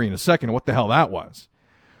Calgary in a second and what the hell that was.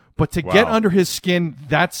 But to get under his skin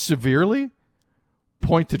that severely,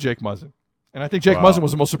 point to Jake Muzzin. And I think Jake Muzzin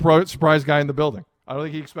was the most surprised guy in the building. I don't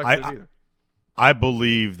think he expected it either. I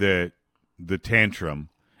believe that the tantrum.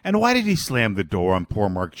 And why did he slam the door on poor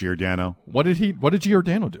Mark Giordano? What did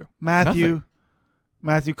Giordano do? Matthew,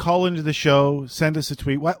 call into the show. Send us a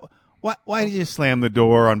tweet. Why did you slam the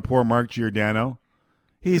door on poor Mark Giordano?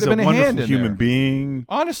 He's a wonderful human being.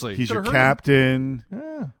 Honestly, he's your captain.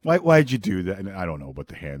 Yeah. Why'd you do that? And I don't know about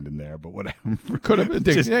the hand in there, but whatever. Could have been.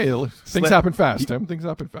 Things happen fast, Tim. Things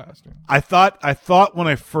happen fast. I thought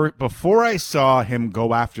when before I saw him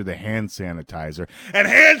go after the hand sanitizer, and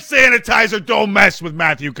hand sanitizer don't mess with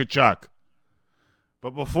Matthew Tkachuk.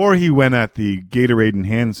 But before he went at the Gatorade and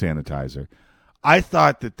hand sanitizer, I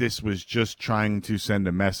thought that this was just trying to send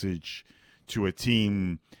a message to a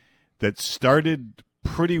team that started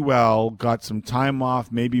pretty well, got some time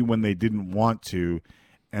off maybe when they didn't want to,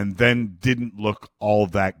 and then didn't look all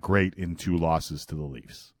that great in 2 losses to the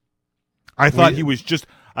Leafs. I thought he was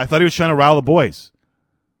trying to rile the boys.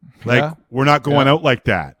 Like, we're not going out like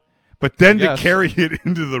that. But then to carry it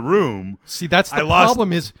into the room. See, that's the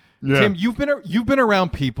problem is, Tim, you've been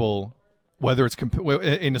around people, whether it's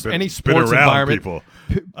in any sports environment. People.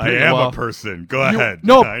 I am a person. Go ahead.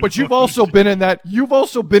 But you've also been in that. You've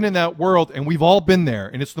also been in that world, and we've all been there.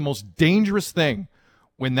 And it's the most dangerous thing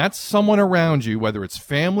when that's someone around you, whether it's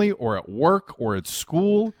family or at work or at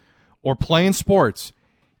school or playing sports,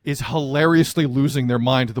 is hilariously losing their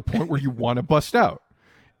mind to the point where you want to bust out.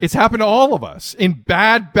 It's happened to all of us in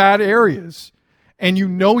bad areas, and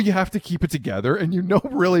you have to keep it together, and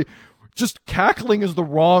really just cackling is the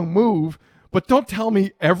wrong move. But don't tell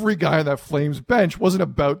me every guy on that Flames bench wasn't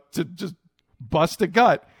about to just bust a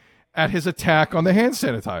gut at his attack on the hand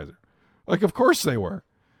sanitizer. Like, of course they were.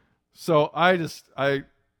 So I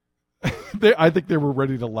think they were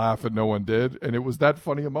ready to laugh and no one did, and it was that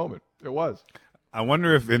funny a moment. It was. I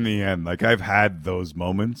wonder if in the end, like, I've had those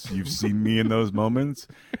moments. You've seen me in those moments,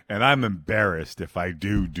 and I'm embarrassed if I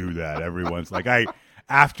do that every once. Like,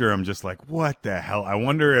 after I'm just like, what the hell? I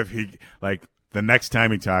wonder if he, like, the next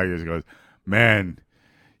time he tires, he goes, man,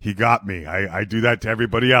 he got me. I do that to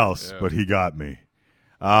everybody else, but he got me.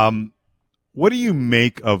 What do you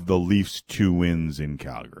make of the Leafs' 2 wins in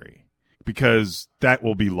Calgary? Because that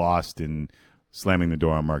will be lost in slamming the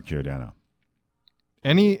door on Mark Giordano.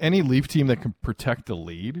 Any Leaf team that can protect the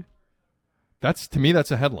lead, to me that's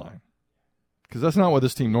a headline, because that's not what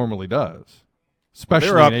this team normally does. Especially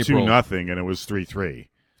they were up in April. 2-0 and it was 3-3.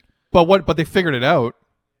 But they figured it out.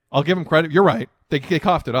 I'll give them credit. You're right. They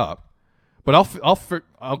coughed it up, but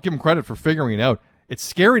I'll give them credit for figuring it out. It's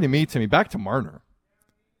scary to me, Timmy. Back to Marner.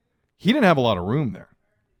 He didn't have a lot of room there.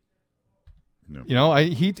 No. You know,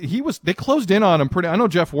 he was. They closed in on him pretty. I know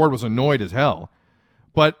Jeff Ward was annoyed as hell,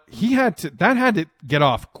 but had to get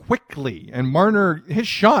off quickly. And Marner, his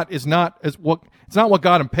shot is not it's not what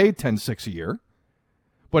got him paid $10-6 a year.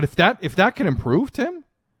 But if that can improve, Tim,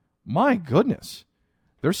 my goodness,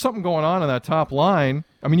 there's something going on that top line.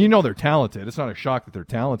 I mean, they're talented. It's not a shock that they're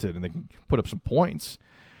talented and they can put up some points.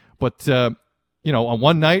 But on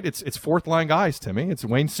one night, it's fourth line guys, Timmy. It's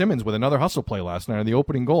Wayne Simmons with another hustle play last night on the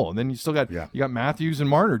opening goal, and then you still got Matthews and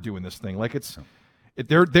Marner doing this thing. Like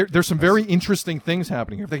there's some very interesting things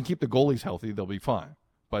happening here. If they can keep the goalies healthy, they'll be fine.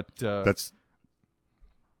 But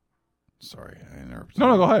sorry, I interrupted.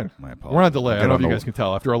 No, go ahead. My apologies. We're on a delay. I don't know if you guys can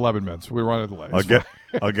tell. After 11 minutes, we were on a delay.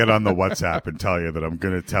 I'll get on the WhatsApp and tell you that I'm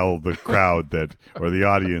going to tell the crowd or the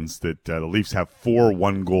audience that the Leafs have 4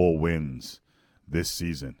 1-goal wins this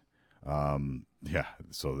season.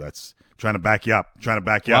 So that's trying to back you up.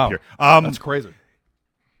 Up here. That's crazy.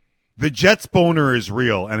 The Jets boner is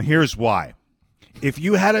real, and here's why. If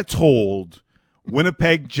you had told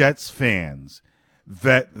Winnipeg Jets fans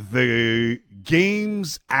that the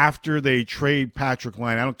games after they trade Patrick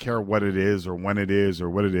Laine, I don't care what it is or when it is or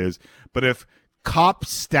what it is, but if Kopp,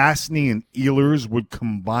 Stastny, and Ehlers would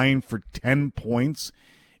combine for 10 points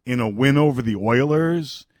in a win over the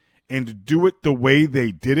Oilers and to do it the way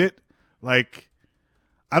they did it, like,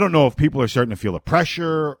 I don't know if people are starting to feel the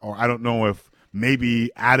pressure, or I don't know if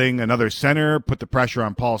maybe adding another center put the pressure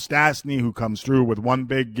on Paul Stastny, who comes through with one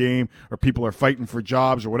big game, or people are fighting for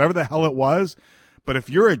jobs or whatever the hell it was. But if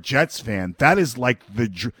you're a Jets fan, that is like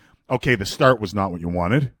the start was not what you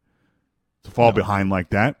wanted, to fall behind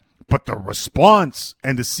like that. But the response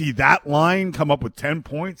and to see that line come up with 10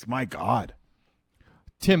 points, my God.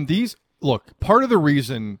 Tim, part of the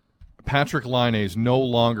reason Patrick Laine is no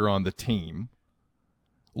longer on the team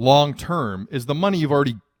long term is the money you've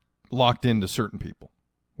already locked into certain people.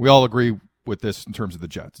 We all agree with this in terms of the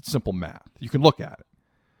Jets. It's simple math. You can look at it.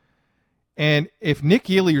 And if Nick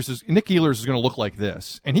Ehlers is going to look like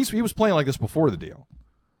this, and he was playing like this before the deal,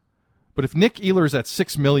 but if Nick Ehlers at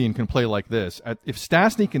 $6 million can play like this, if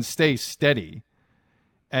Stastny can stay steady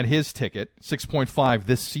at his ticket, 6.5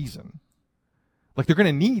 this season, like, they're going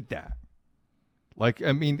to need that. Like,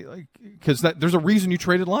 I mean, because there's a reason you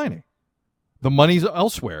traded Laine. The money's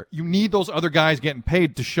elsewhere. You need those other guys getting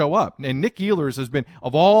paid to show up. And Nick Ehlers has been,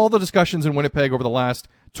 of all the discussions in Winnipeg over the last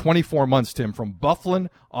 24 months, Tim, from Byfuglien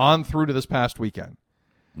on through to this past weekend.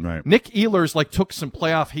 Right. Nick Ehlers took some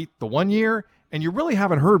playoff heat the one year, and you really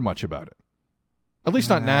haven't heard much about it. At least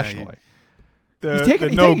not nationally. He takes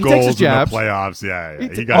his jabs. In the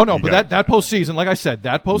playoffs, but that postseason, like I said,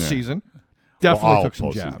 definitely took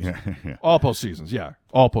some jabs. Yeah. All postseasons,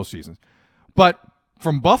 all postseasons. But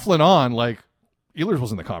from Byfuglien on, Ehlers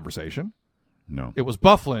wasn't the conversation. No. It was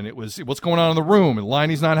Byfuglien. It was what's going on in the room, and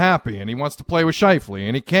Liney's not happy, and he wants to play with Scheifele,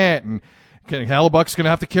 and he can't, and Hellebuck's going to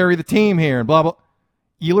have to carry the team here, and blah, blah.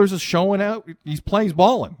 Ehlers is showing out. He's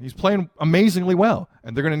balling. He's playing amazingly well,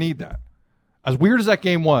 and they're going to need that. As weird as that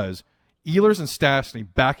game was, Ehlers and Stastny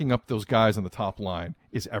backing up those guys on the top line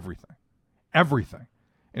is everything. Everything.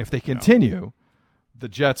 And if they continue, the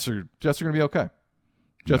Jets are going to be okay.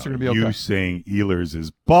 Jets are going to be okay. You saying Ehlers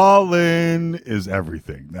is ballin' is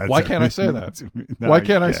everything. Why can't I say that? Why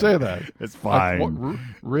can't I say that? It's fine.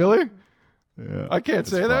 Really? Yeah, I can't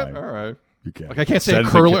say fine. that? All right. You can't. Like, I can't say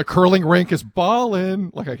a curling rink is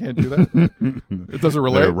ballin'. Like, I can't do that. It doesn't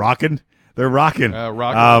relate. They're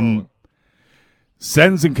rocking.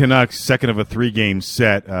 Sens and Canucks, second of a 3-game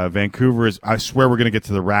set. Vancouver is. I swear we're going to get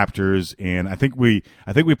to the Raptors, and I think we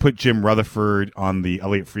put Jim Rutherford on the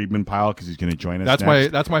Elliot Friedman pile because he's going to join us.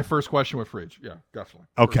 That's my first question with Friedge. Yeah, definitely.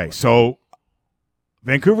 Okay, so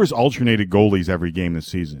Vancouver's alternated goalies every game this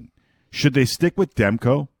season. should they stick with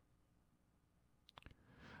Demko?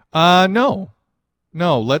 No.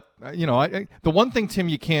 The one thing, Tim,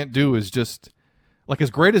 you can't do is just, like, as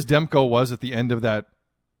great as Demko was at the end of that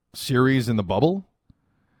series in the bubble,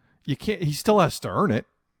 he still has to earn it.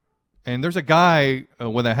 And there's a guy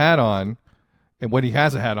with a hat on, and when he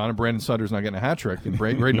has a hat on, and Brandon Sutter's not getting a hat trick, and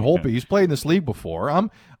Braden Holtby, he's played in this league before.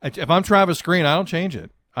 If I'm Travis Green, I don't change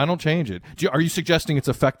it. Are you suggesting it's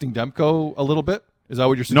affecting Demko a little bit? Is that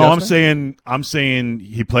what you're suggesting? No, I'm saying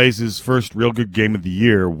he plays his first real good game of the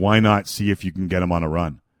year. Why not see if you can get him on a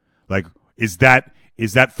run? Like, is that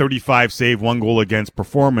 35 save, 1 goal against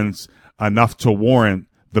performance enough to warrant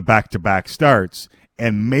the back-to-back starts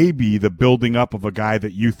and maybe the building up of a guy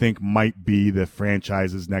that you think might be the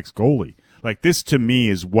franchise's next goalie? Like, this to me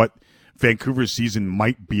is what Vancouver's season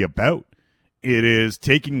might be about. It is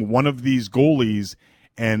taking one of these goalies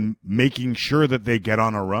and making sure that they get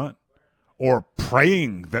on a run, or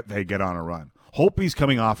praying that they get on a run. Holtby's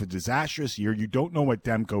coming off a disastrous year. You don't know what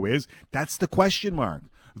Demko is. That's the question mark.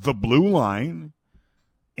 The blue line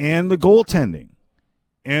and the goaltending.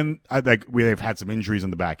 And they've had some injuries on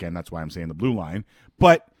the back end. That's why I'm saying the blue line.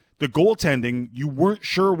 But the goaltending, you weren't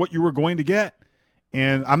sure what you were going to get.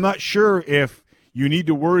 And I'm not sure if you need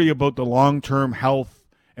to worry about the long-term health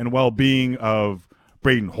and well-being of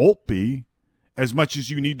Braden Holtby as much as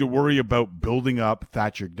you need to worry about building up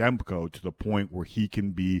Thatcher Demko to the point where he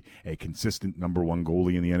can be a consistent number 1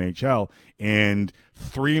 goalie in the NHL. And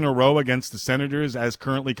 3 in a row against the Senators as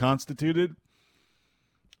currently constituted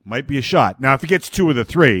might be a shot. Now, if he gets 2 of the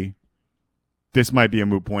 3, this might be a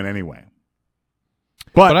moot point anyway.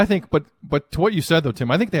 But I think, but to what you said, though, Tim,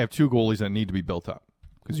 I think they have 2 goalies that need to be built up.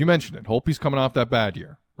 Because you mentioned it. Holtby's coming off that bad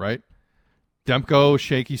year, right? Demko,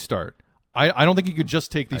 shaky start. I don't think you could just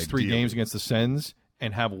take these 3 games against the Sens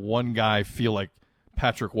and have one guy feel like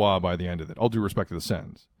Patrick Waugh by the end of it. All due respect to the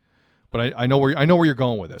Sens. But I know where you're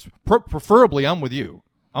going with this. Preferably, I'm with you.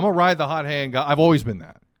 I'm a ride the hot hand guy. I've always been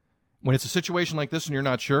that. When it's a situation like this and you're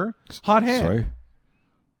not sure, hot hand. Sorry?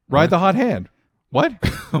 Ride the hot hand. What?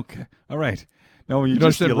 Okay. All right. No, you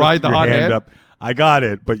just said ride the hot hand up. I got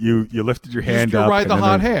it, but you lifted your hand up. You ride the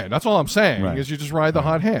hot hand. That's all I'm saying. Right. Is you just ride the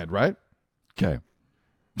hot hand, right? Okay.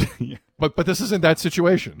 Yeah. But this isn't that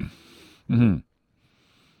situation. Mm-hmm.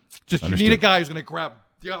 Just you need a guy who's going to grab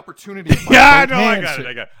the opportunity. I got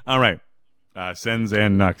it. All right. Sens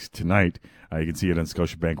and Nucks tonight. You can see it on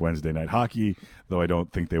Scotiabank Wednesday Night Hockey, though I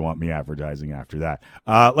don't think they want me advertising after that.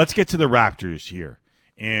 Let's get to the Raptors here.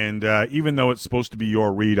 And even though it's supposed to be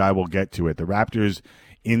your read, I will get to it. The Raptors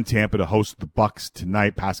in Tampa to host the Bucks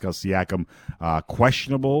tonight. Pascal Siakam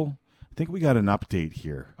questionable. I think we got an update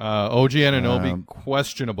here. OG Anunoby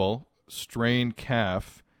questionable. Strained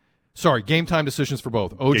calf. Sorry, game time decisions for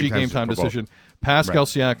both. OG game time decision. Pascal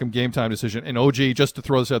Siakam game time decision. And OG, just to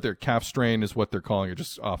throw this out there, calf strain is what they're calling it,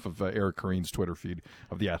 just off of Eric Kareen's Twitter feed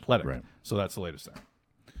of The Athletic. Right. So that's the latest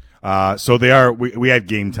thing. So they are. We had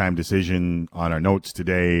game time decision on our notes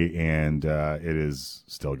today, and it is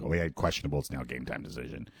still. We had questionable. It's now game time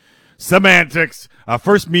decision. Semantics.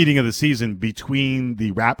 First meeting of the season between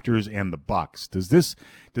the Raptors and the Bucks. Does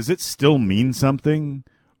it still mean something,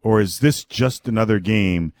 or is this just another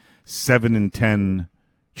game? 7-10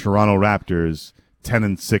 Toronto Raptors,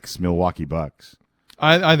 10-6 Milwaukee Bucks.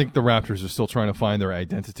 I think the Raptors are still trying to find their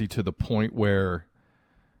identity to the point where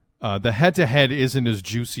the head-to-head isn't as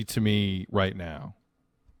juicy to me right now.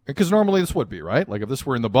 Because normally this would be, right? Like if this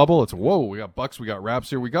were in the bubble, it's, whoa, we got Bucks, we got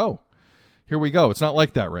Raps, here we go. It's not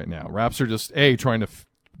like that right now. Raps are just, trying to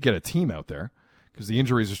get a team out there because the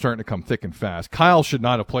injuries are starting to come thick and fast. Kyle should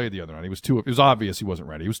not have played the other night. It was obvious he wasn't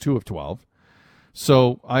ready. He was 2 of 12.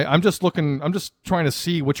 So I'm just trying to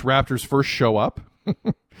see which Raptors first show up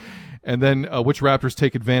and then which Raptors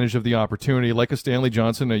take advantage of the opportunity like a Stanley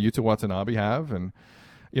Johnson, a Yuta Watanabe have. And,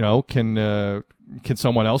 can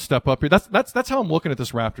someone else step up here? That's how I'm looking at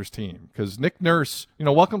this Raptors team because Nick Nurse,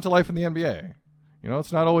 welcome to life in the NBA.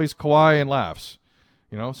 It's not always Kawhi and laughs.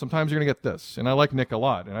 Sometimes you're going to get this. And I like Nick a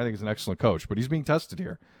lot, and I think he's an excellent coach. But he's being tested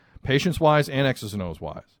here, patience-wise and X's and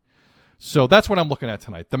O's-wise. So that's what I'm looking at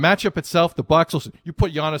tonight. The matchup itself, the Bucks, listen, you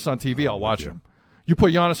put Giannis on TV, I'll watch him. You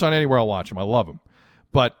put Giannis on anywhere, I'll watch him. I love him.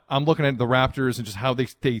 But I'm looking at the Raptors and just how they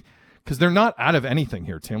because they're not out of anything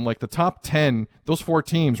here, Tim. Like the top 10, those 4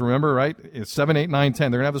 teams, remember, right? It's 7, 8, 9,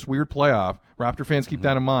 10. They're going to have this weird playoff. Raptor fans keep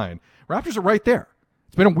that in mind. Raptors are right there.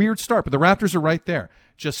 It's been a weird start, but the Raptors are right there.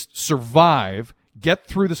 Just survive, get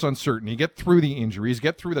through this uncertainty, get through the injuries,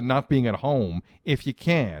 get through the not being at home if you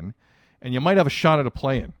can, and you might have a shot at a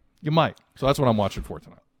play-in. You might. So that's what I'm watching for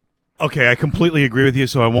tonight. Okay, I completely agree with you,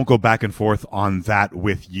 so I won't go back and forth on that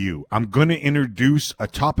with you. I'm going to introduce a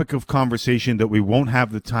topic of conversation that we won't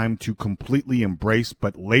have the time to completely embrace,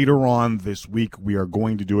 but later on this week we are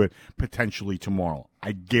going to do it, potentially tomorrow.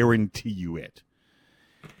 I guarantee you it.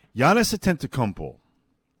 Giannis Antetokounmpo.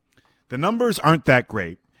 The numbers aren't that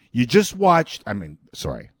great. You just watched, the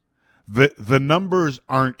numbers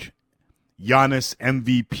aren't Giannis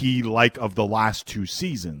MVP like of the last two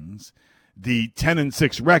seasons. The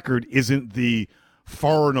 10-6 record isn't the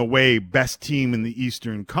far and away best team in the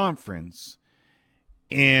Eastern Conference.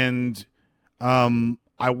 And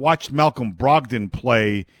I watched Malcolm Brogdon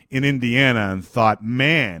play in Indiana and thought,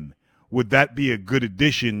 man, would that be a good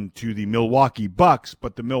addition to the Milwaukee Bucks?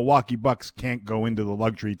 But the Milwaukee Bucks can't go into the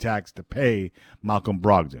luxury tax to pay Malcolm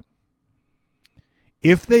Brogdon.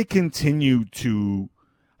 If they continue to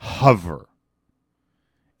hover,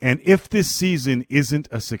 and if this season isn't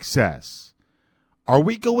a success, are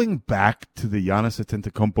we going back to the Giannis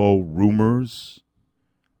Antetokounmpo rumors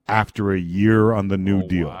after a year on the new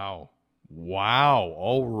deal? Wow.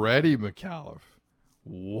 Already, McAuliffe.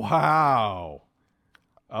 Wow.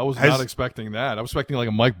 I was not expecting that. I was expecting like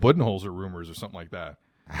a Mike Budenholzer rumors or something like that.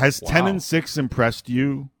 Has 10-6 impressed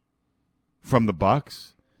you from the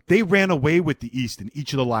Bucks? They ran away with the East in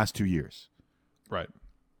each of the last 2 years. Right.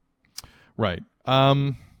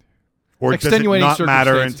 Or does it not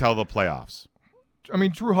matter until the playoffs? I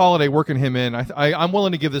mean, Drew Holiday working him in. I'm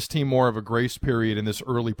willing to give this team more of a grace period in this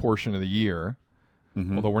early portion of the year,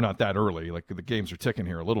 although we're not that early. Like the games are ticking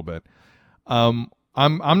here a little bit. I'm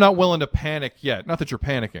not willing to panic yet. Not that you're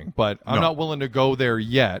panicking, but I'm not willing to go there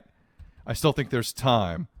yet. I still think there's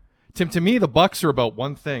time. Tim, to me, the Bucks are about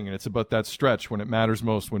one thing, and it's about that stretch when it matters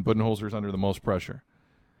most, when Budenholzer's under the most pressure.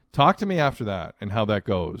 Talk to me after that and how that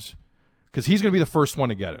goes, because he's going to be the first one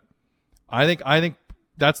to get it. I think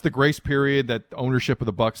that's the grace period that ownership of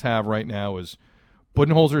the Bucks have right now is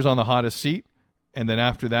Budenholzer's on the hottest seat, and then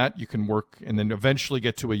after that you can work and then eventually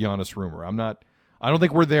get to a Giannis rumor. I don't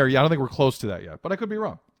think we're there yet. I don't think we're close to that yet, but I could be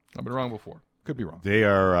wrong. I've been wrong before. Could be wrong. They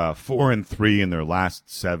are 4-3 in their last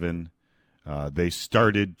 7. They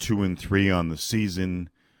started 2-3 on the season.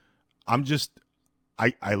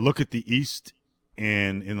 I look at the East,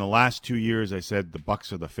 and in the last 2 years I said the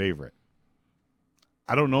Bucks are the favorite.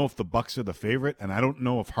 I don't know if the Bucks are the favorite, and I don't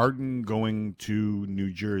know if Harden going to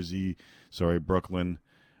Brooklyn,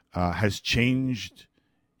 has changed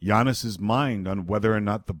Giannis's mind on whether or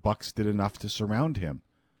not the Bucks did enough to surround him.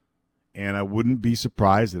 And I wouldn't be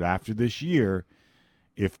surprised that after this year,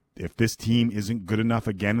 if this team isn't good enough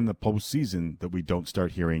again in the postseason, that we don't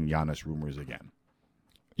start hearing Giannis rumors again.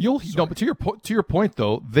 But to your point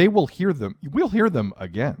though, they will hear them. We'll hear them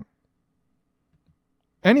again.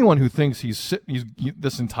 Anyone who thinks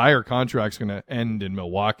this entire contract's going to end in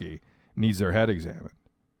Milwaukee needs their head examined.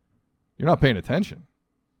 You're not paying attention.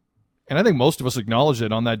 And I think most of us acknowledged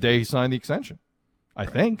it on that day he signed the extension. I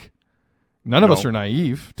think. None of us are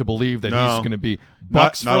naive to believe that he's going to be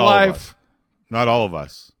Bucks for life. Not all of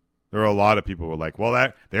us. There are a lot of people who are like,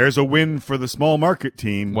 well, there's a win for the small market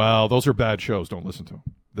team. Well, those are bad shows. Don't listen to them.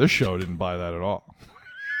 This show didn't buy that at all.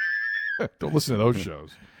 Don't listen to those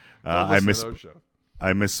shows. I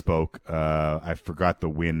misspoke. I forgot the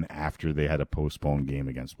win after they had a postponed game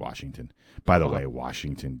against Washington. By the way,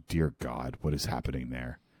 Washington, dear God, what is happening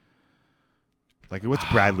there? Like,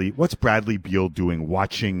 what's Bradley Beal doing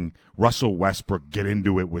watching Russell Westbrook get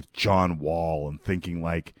into it with John Wall and thinking,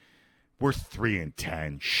 like, we're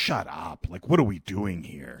 3-10. Shut up. Like, what are we doing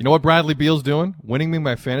here? You know what Bradley Beal's doing? Winning me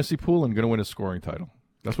my fantasy pool and going to win a scoring title.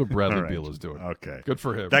 That's what Bradley Beal is doing. Okay. Good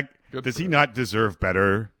for him. Does he not deserve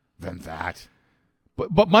better than that?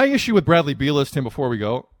 But my issue with Bradley Beal is, Tim, before we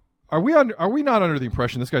go, are we not under the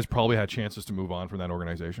impression this guy's probably had chances to move on from that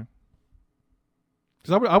organization?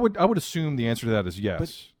 Because I would assume the answer to that is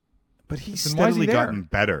yes. But he's steadily gotten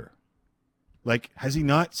better. Like, has he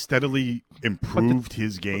not steadily improved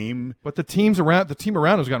his game? But the team around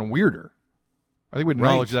him has gotten weirder. I think we'd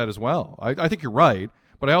acknowledge that as well. I think you're right,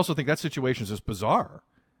 but I also think that situation is just bizarre.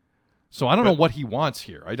 So I don't know what he wants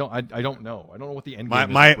here. I don't know. I don't know what the end game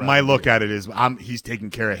is. My look at it is he's taking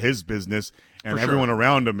care of his business, and everyone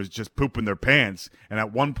around him is just pooping their pants. And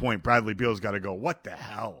at one point, Bradley Beal's got to go, what the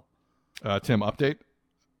hell? Tim, update.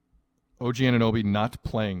 OG Anunoby not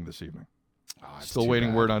playing this evening. Still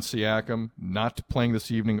waiting word on Siakam. Not playing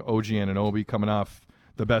this evening. OG Anunoby coming off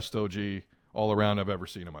the best OG all around I've ever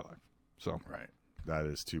seen in my life. So that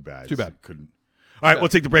is too bad. Too bad. Couldn't. All right, we'll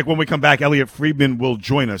take the break. When we come back, Elliot Friedman will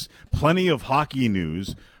join us. Plenty of hockey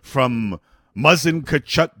news from Muzzin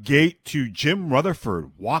Tkachuk Gate to Jim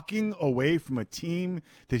Rutherford walking away from a team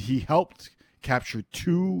that he helped capture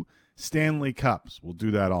 2 Stanley Cups. We'll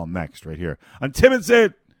do that all next right here on Tim and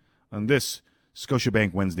Sid on this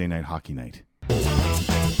Scotiabank Wednesday night hockey night.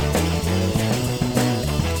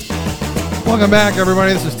 Welcome back,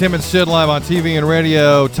 everybody. This is Tim and Sid live on TV and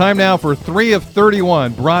radio. Time now for 3 of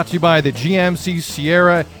 31, brought to you by the GMC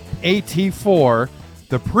Sierra AT4,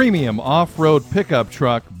 the premium off-road pickup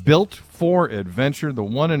truck built for adventure. The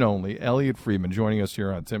one and only Elliot Friedman joining us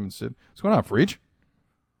here on Tim and Sid. What's going on, Freach?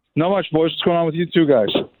 Not much, boys. What's going on with you two guys?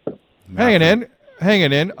 Hanging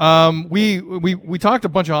in. We talked a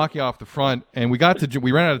bunch of hockey off the front, and we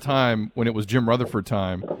ran out of time when it was Jim Rutherford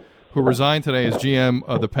time, who resigned today as GM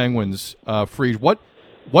of the Penguins. Freed, what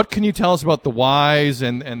can you tell us about the whys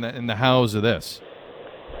and the hows of this?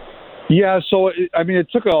 Yeah, so it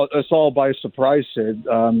took us all by surprise, Sid.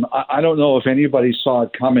 I don't know if anybody saw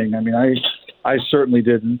it coming. I certainly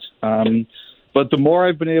didn't. But the more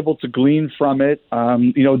I've been able to glean from it,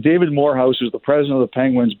 David Morehouse, who's the president of the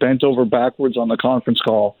Penguins, bent over backwards on the conference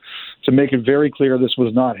call to make it very clear this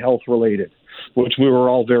was not health related, which we were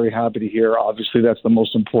all very happy to hear. Obviously, that's the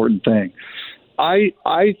most important thing.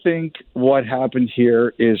 I think what happened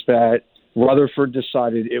here is that Rutherford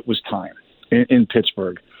decided it was time in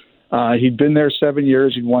Pittsburgh. He'd been there 7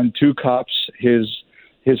 years. He'd won 2 cups. His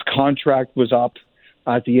contract was up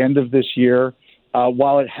at the end of this year.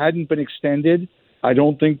 While it hadn't been extended, I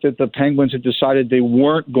don't think that the Penguins had decided they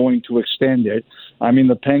weren't going to extend it.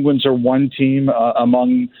 The Penguins are one team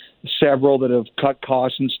among several that have cut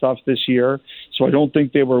costs and stuff this year. So I don't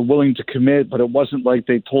think they were willing to commit, but it wasn't like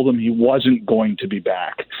they told him he wasn't going to be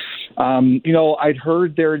back. I'd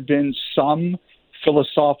heard there had been some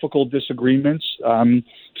philosophical disagreements.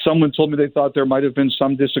 Someone told me they thought there might have been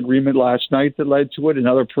some disagreement last night that led to it.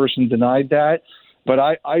 Another person denied that. But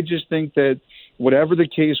I just think that whatever the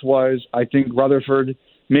case was, I think Rutherford,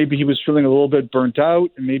 maybe he was feeling a little bit burnt out,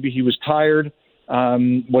 and maybe he was tired.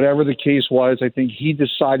 Whatever the case was, I think he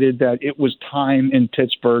decided that it was time in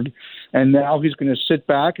Pittsburgh, and now he's going to sit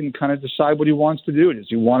back and kind of decide what he wants to do. Does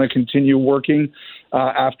he want to continue working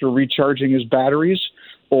after recharging his batteries,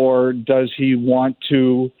 or does he want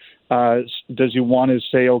to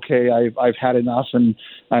say, okay, I've had enough and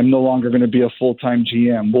I'm no longer going to be a full-time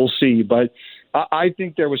GM? We'll see. But I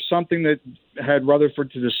think there was something that had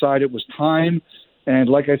Rutherford to decide it was time. And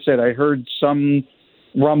like I said, I heard some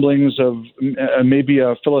rumblings of maybe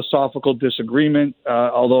a philosophical disagreement,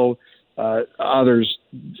 although others,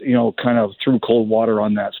 kind of threw cold water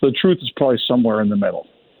on that. So the truth is probably somewhere in the middle.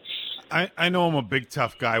 I know I'm a big,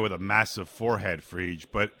 tough guy with a massive forehead, Frege,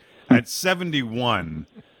 but at 71,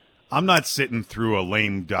 I'm not sitting through a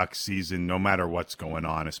lame duck season no matter what's going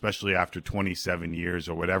on, especially after 27 years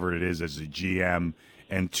or whatever it is as a GM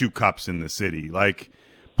and 2 cups in the city. Like,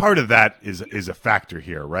 part of that is a factor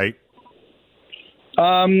here, right?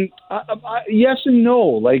 Yes and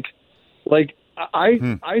no. I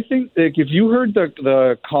think that if you heard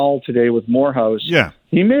the call today with Morehouse, yeah,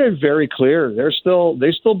 he made it very clear they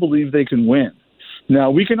still believe they can win.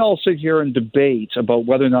 Now, we can all sit here and debate about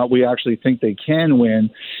whether or not we actually think they can win,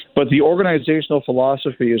 but the organizational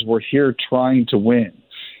philosophy is we're here trying to win.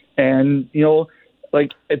 And,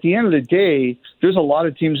 at the end of the day, there's a lot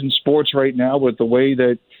of teams in sports right now with the way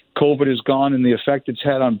that COVID has gone and the effect it's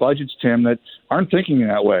had on budgets, Tim, that aren't thinking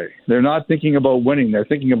that way. They're not thinking about winning. They're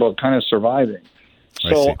thinking about kind of surviving.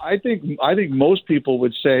 So I think most people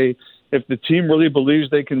would say if the team really believes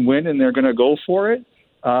they can win and they're going to go for it,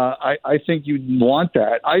 I think you'd want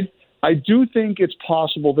that. I do think it's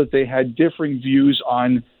possible that they had differing views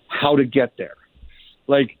on how to get there.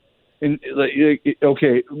 One, and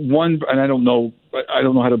I don't know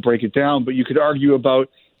how to break it down, but you could argue about,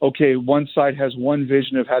 okay, one side has one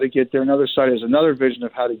vision of how to get there, another side has another vision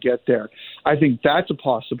of how to get there. I think that's a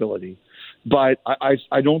possibility. But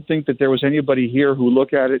I don't think that there was anybody here who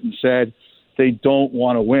looked at it and said they don't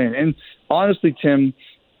want to win. And honestly, Tim,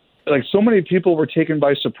 so many people were taken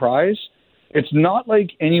by surprise. It's not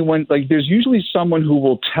like anyone, there's usually someone who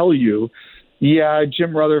will tell you, yeah,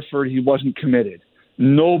 Jim Rutherford, he wasn't committed.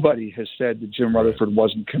 Nobody has said that Jim Rutherford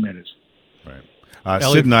wasn't committed. Right.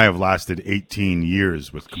 Sid and I have lasted 18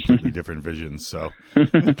 years with completely different visions, so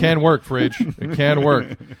it can work, Fridge. It can work.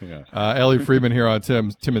 Yeah. Elliot Friedman here on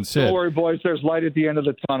Tim and Sid. Don't worry, boys. There's light at the end of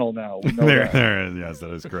the tunnel now. We know there is. Yes,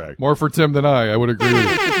 that is correct. More for Tim than I would agree with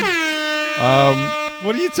you.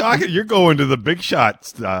 What are you talking? You're going to the big shot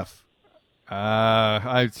stuff.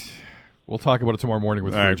 We'll talk about it tomorrow morning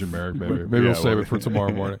with Fridge and Merrick. Maybe we'll save it for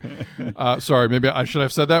tomorrow morning. Sorry, maybe I should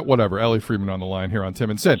have said that. Whatever. Elliot Friedman on the line here on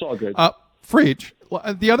Tim and Sid. It's all good. Freach,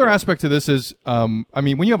 the other aspect to this is, when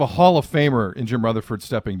you have a Hall of Famer in Jim Rutherford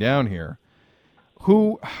stepping down here,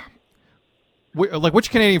 who like which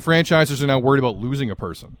Canadian franchises are now worried about losing a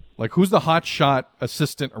person? Like who's the hot shot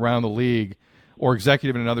assistant around the league or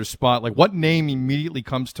executive in another spot? Like what name immediately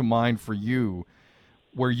comes to mind for you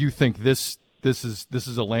where you think this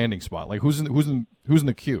is a landing spot? Like who's in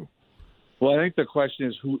the queue? Well, I think the question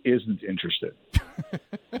is who isn't interested.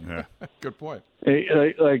 Yeah. Good point.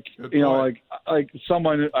 Like Good you know, point. like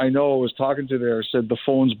someone I know I was talking to there said the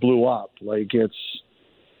phones blew up. Like it's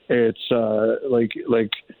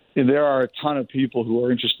like there are a ton of people who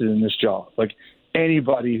are interested in this job. Like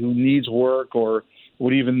anybody who needs work or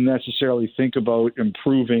would even necessarily think about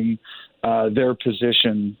improving their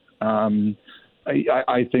position,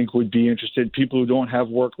 I think would be interested. People who don't have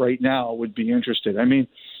work right now would be interested. I mean,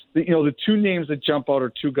 the two names that jump out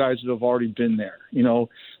are two guys that have already been there.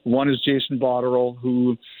 One is Jason Botterill,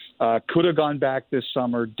 who could have gone back this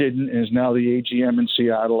summer, didn't, and is now the AGM in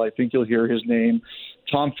Seattle. I think you'll hear his name.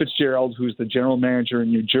 Tom Fitzgerald, who's the general manager in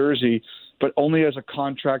New Jersey, but only has a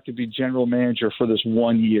contract to be general manager for this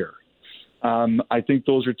 1 year. I think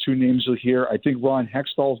those are two names you'll hear. I think Ron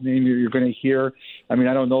Hextall's name you're going to hear. I mean,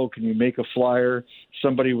 I don't know. Can you make a flyer?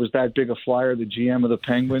 Somebody was that big a flyer, the GM of the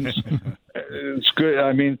Penguins. It's good.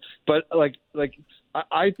 I mean, but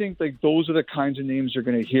I think like those are the kinds of names you're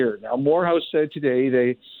going to hear. Now, Morehouse said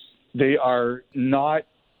today they are not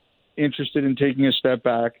interested in taking a step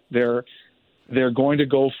back. They're going to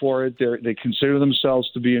go for it. They consider themselves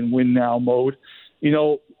to be in win now mode.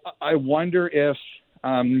 I wonder if.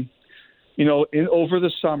 Over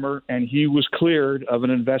the summer, and he was cleared of an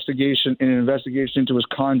investigation into his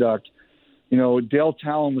conduct. Dale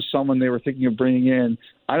Talon was someone they were thinking of bringing in.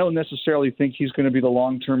 I don't necessarily think he's going to be the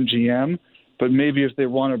long-term GM, but maybe if they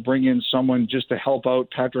want to bring in someone just to help out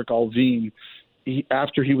Patrick Allvin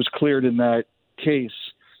after he was cleared in that case,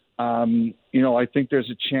 I think there's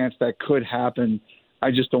a chance that could happen. I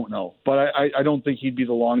just don't know. But I don't think he'd be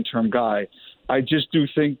the long-term guy. I just do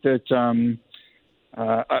think that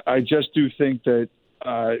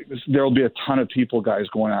there will be a ton of people, guys,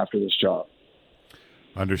 going after this job.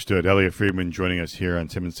 Understood. Elliot Friedman joining us here on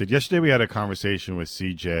Tim and Sid. Yesterday we had a conversation with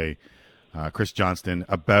CJ, Chris Johnston,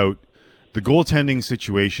 about the goaltending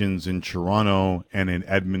situations in Toronto and in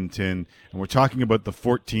Edmonton. And we're talking about the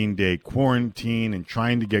 14-day quarantine and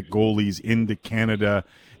trying to get goalies into Canada.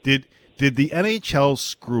 Did the NHL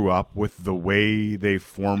screw up with the way they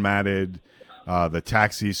formatted the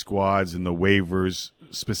taxi squads and the waivers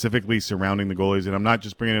specifically surrounding the goalies? And I'm not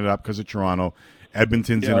just bringing it up because of Toronto.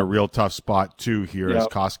 Edmonton's in a real tough spot too here, as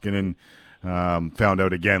Koskinen found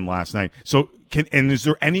out again last night. So is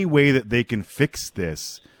there any way that they can fix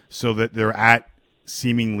this so that they're at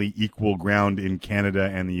seemingly equal ground in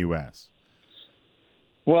Canada and the U.S.?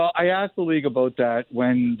 Well, I asked the league about that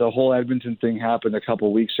when the whole Edmonton thing happened a couple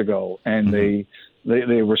of weeks ago, and they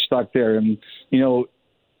were stuck there. And,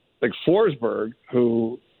 like Forsberg,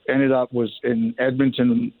 who ended up was in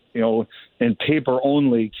Edmonton, in paper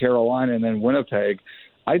only, Carolina, and then Winnipeg.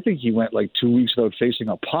 I think he went like 2 weeks without facing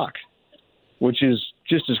a puck, which is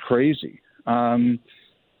just as crazy. I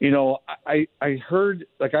heard,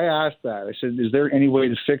 like I asked that. I said, is there any way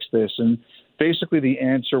to fix this? And basically the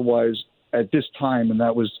answer was at this time, and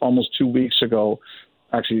that was almost 2 weeks ago,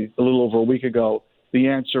 actually a little over a week ago, the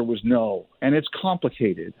answer was no. And it's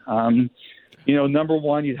complicated. Number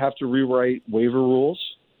one, you'd have to rewrite waiver rules.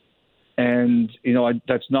 And,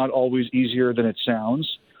 that's not always easier than it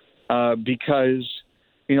sounds because,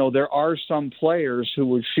 there are some players who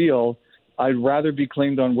would feel I'd rather be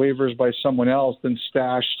claimed on waivers by someone else than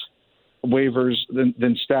stashed on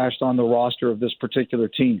the roster of this particular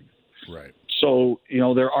team. Right. So,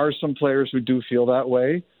 there are some players who do feel that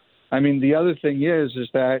way. I mean, the other thing is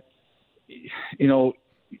that,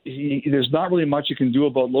 there's not really much you can do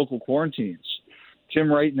about local quarantines. Tim,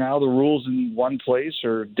 right now, the rules in one place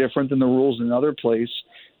are different than the rules in another place.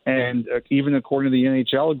 And even according to the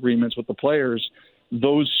NHL agreements with the players,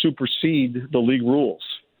 those supersede the league rules.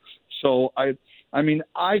 So, I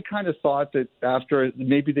kind of thought that after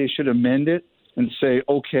maybe they should amend it and say,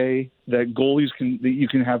 okay, that you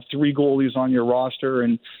can have 3 goalies on your roster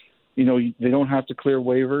and, they don't have to clear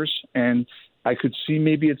waivers. And I could see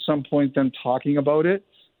maybe at some point them talking about it.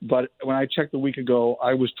 But when I checked a week ago,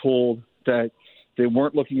 I was told that they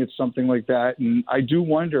weren't looking at something like that. And I do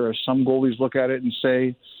wonder if some goalies look at it and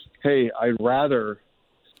say, hey, I'd rather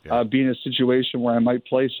be in a situation where I might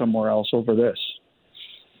play somewhere else over this.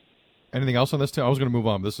 Anything else on this, Tim? I was going to move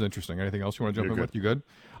on. This is interesting. Anything else you want to jump in with? You good?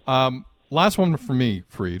 Last one for me,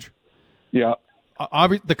 Friedge. Yeah.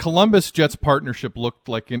 The Columbus-Jets partnership looked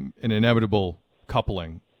like an inevitable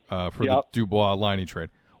coupling for the Dubois-Laine trade.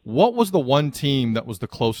 What was the one team that was the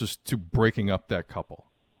closest to breaking up that couple?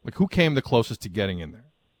 Like, who came the closest to getting in there?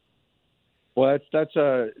 Well, that's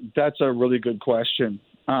a really good question.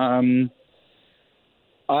 I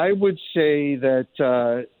would say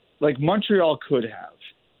that like Montreal could have,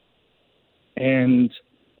 and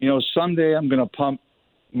someday I'm going to pump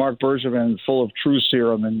Marc Bergevin full of true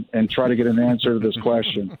serum and try to get an answer to this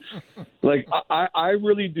question. Like I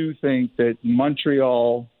really do think that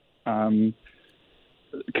Montreal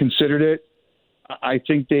considered it. I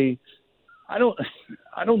think I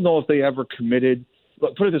don't know if they ever committed.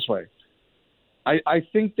 But put it this way. I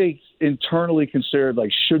think they internally considered,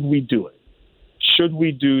 like, should we do it? Should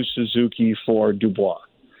we do Suzuki for Dubois?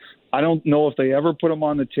 I don't know if they ever put him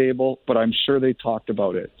on the table, but I'm sure they talked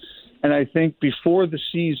about it. And I think before the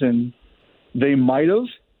season, they might have.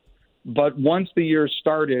 But once the year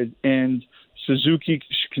started and Suzuki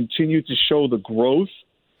continued to show the growth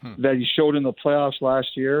that he showed in the playoffs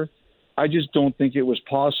last year, I just don't think it was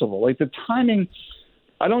possible. Like the timing,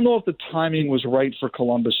 I don't know if the timing was right for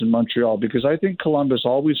Columbus and Montreal, because I think Columbus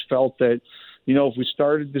always felt that, if we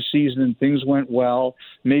started the season and things went well,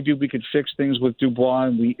 maybe we could fix things with Dubois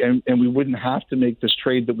and we wouldn't have to make this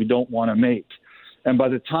trade that we don't want to make. And by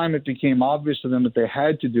the time it became obvious to them that they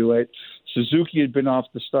had to do it, Suzuki had been off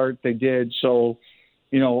the start they did. So,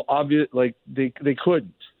 obvious, like they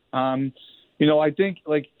couldn't. I think,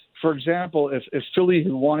 like, for example, if Philly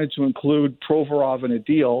had wanted to include Provorov in a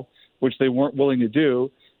deal, which they weren't willing to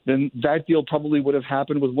do, then that deal probably would have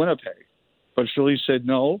happened with Winnipeg. But Philly said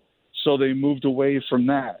no, so they moved away from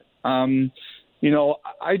that. I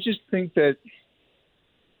just think that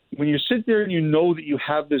when you sit there and you know that you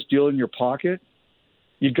have this deal in your pocket,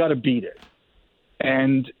 you got to beat it.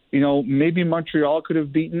 And, maybe Montreal could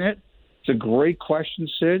have beaten it. It's a great question,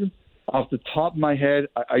 Sid. Off the top of my head,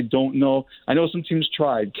 I don't know. I know some teams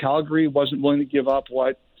tried. Calgary wasn't willing to give up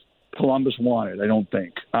what Columbus wanted, I don't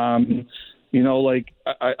think.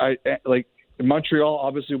 Like Montreal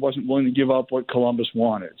obviously wasn't willing to give up what Columbus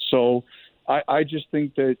wanted. So I just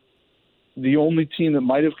think that the only team that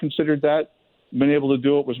might have considered that, been able to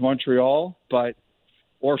do it, was Montreal,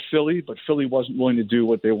 or Philly, but Philly wasn't willing to do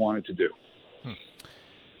what they wanted to do.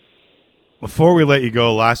 Before we let you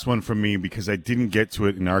go, last one from me, because I didn't get to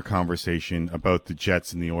it in our conversation about the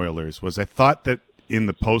Jets and the Oilers, was I thought that in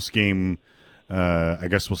the post-game, I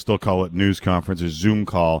guess we'll still call it news conference or Zoom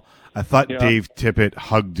call, I thought Dave Tippett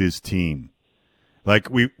hugged his team. Like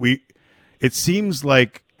it seems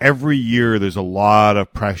like every year there's a lot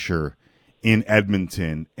of pressure in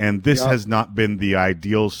Edmonton, and this has not been the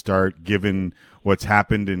ideal start given what's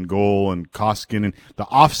happened in goal and Koskinen. The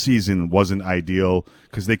offseason wasn't ideal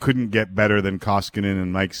because they couldn't get better than Koskinen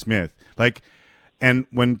and Mike Smith. And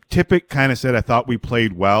when Tippett kind of said, I thought we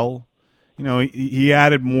played well, he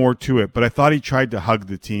added more to it, but I thought he tried to hug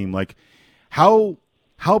the team. Like, how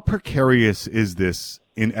precarious is this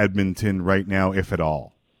in Edmonton right now, if at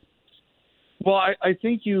all? Well, I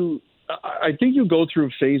think you go through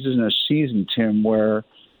phases in a season, Tim, where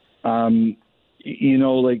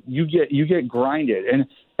you get grinded, and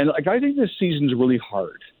like I think this season's really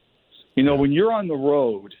hard. When you're on the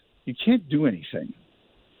road, you can't do anything.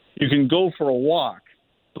 You can go for a walk,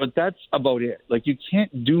 but that's about it. Like, you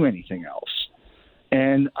can't do anything else.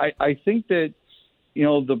 And I think that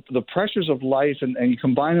the pressures of life, and you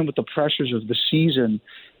combine them with the pressures of the season,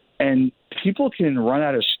 and people can run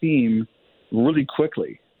out of steam really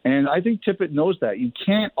quickly. And I think Tippett knows that. You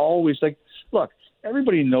can't always, look,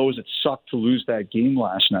 everybody knows it sucked to lose that game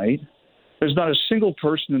last night. There's not a single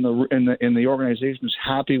person in the organization who's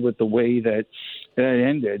happy with the way that it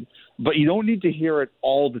ended. But you don't need to hear it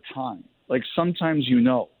all the time. Like, sometimes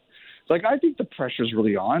Like, I think the pressure's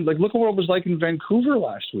really on. Like, look at what it was like in Vancouver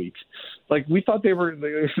last week. Like, we thought they were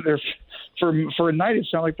for a night. It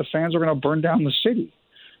sounded like the fans were going to burn down the city.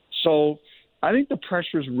 So I think the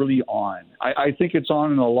pressure's really on. I think it's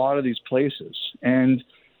on in a lot of these places. And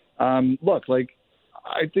look,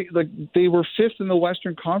 I think they were fifth in the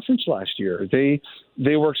Western Conference last year.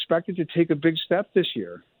 They were expected to take a big step this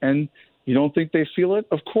year. And you don't think they feel it?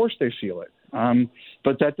 Of course they feel it.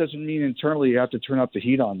 But that doesn't mean internally you have to turn up the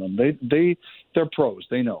heat on them. They're pros.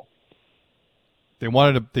 They know.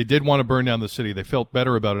 They did want to burn down the city. They felt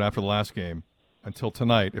better about it after the last game. Until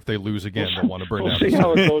tonight, if they lose again, they'll want to burn down the city.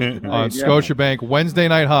 On Scotiabank, Wednesday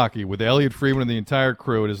Night Hockey with Elliot Friedman and the entire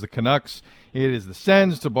crew. It is the Canucks. It is the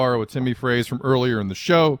Sens, to borrow a Timmy phrase from earlier in the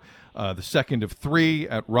show. The second of three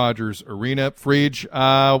at Rogers Arena. Friedge,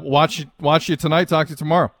 watch you tonight. Talk to you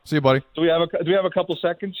tomorrow. See you, buddy. Do we have a couple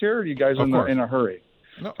seconds here? Or are you guys in a hurry?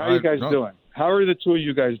 No, how are you guys doing? How are the two of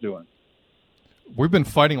you guys doing? We've been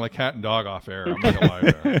fighting like cat and dog off air. I'm not gonna lie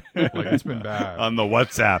there. It's been bad on the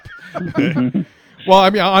WhatsApp. Well, I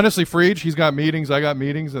mean, honestly, Freed, he's got meetings, I got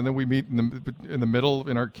meetings, and then we meet in the middle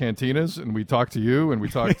in our cantinas, and we talk to you, and we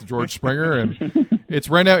talk to George Springer, and it's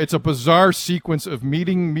right now. It's a bizarre sequence of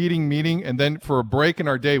meeting, and then for a break in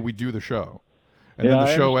our day, we do the show, and then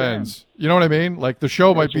the show ends. You know what I mean? Like the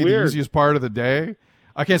show might be the easiest part of the day.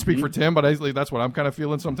 I can't speak for Tim, but that's what I'm kind of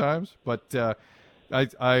feeling sometimes. But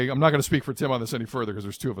I'm not going to speak for Tim on this any further because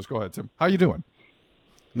there's two of us. Go ahead, Tim. How you doing?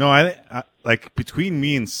 No, I like between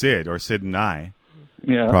me and Sid, or Sid and I,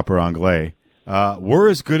 proper anglais, we're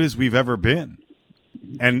as good as we've ever been,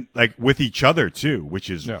 and like with each other too, which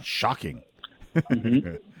is shocking.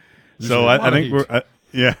 So I think we're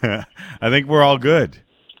I think we're all good.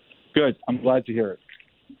 Good. I'm glad to hear it.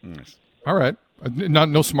 Yes. All right.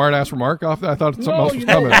 No smart ass remark off that. I thought something else was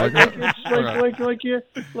coming.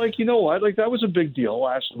 Like you know what? Like that was a big deal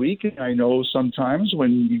last week. And I know sometimes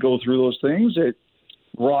when you go through those things, it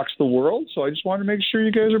rocks the world. So I just wanted to make sure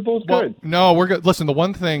you guys are both good. No, we're good. Listen, the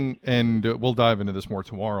one thing, and we'll dive into this more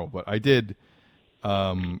tomorrow, but I did,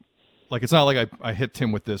 like it's not like I hit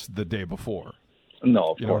Tim with this the day before.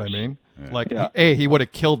 No, of you course. know what I mean? Yeah. Like A, he would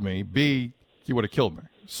have killed me. B, he would have killed me.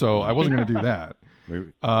 So I wasn't going to do that.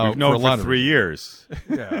 We've known for 3 years.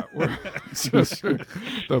 Yeah.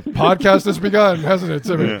 The podcast has begun, hasn't it,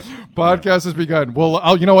 Timmy? Podcast has begun.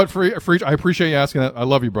 Well, you know what, Freach, I appreciate you asking that. I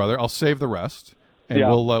love you, brother. I'll save the rest, and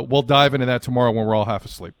we'll dive into that tomorrow when we're all half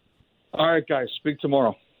asleep. All right, guys. Speak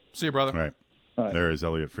tomorrow. See you, brother. All right. There is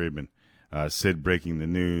Elliot Friedman. Sid breaking the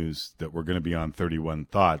news that we're going to be on 31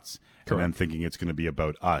 Thoughts, and then thinking it's going to be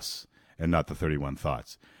about us and not the 31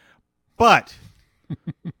 Thoughts. But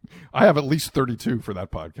I have at least 32 for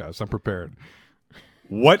that podcast. I'm prepared.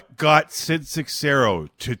 What got Sid Cicero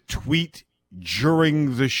to tweet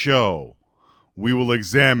during the show? We will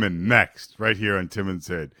examine next, right here on Tim and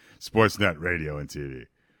Sid, Sportsnet Radio and TV.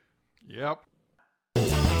 Yep.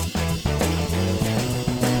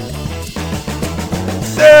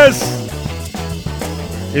 This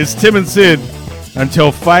is Tim and Sid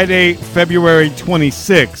until Friday, February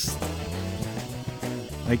 26th.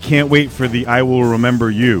 I can't wait for the I Will Remember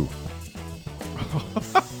You.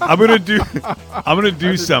 I'm gonna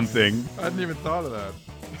do something. I hadn't even thought of that.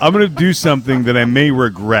 I'm gonna do something that I may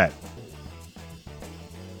regret.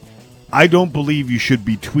 I don't believe you should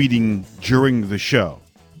be tweeting during the show.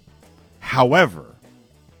 However,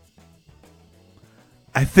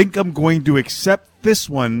 I think I'm going to accept this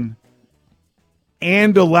one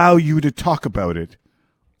and allow you to talk about it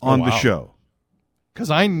on the show.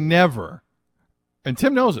 Because I never, and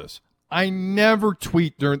Tim knows this, I never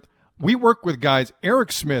tweet during. We work with guys.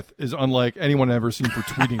 Eric Smith is unlike anyone I've ever seen for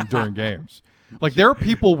tweeting during games. Like, there are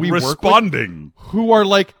people we work with who are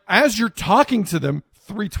like, as you're talking to them,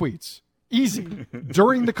 3 tweets. Easy.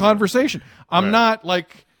 During the conversation. I'm not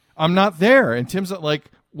there. And Tim's like,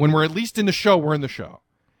 when we're at least in the show, we're in the show.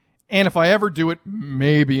 And if I ever do it,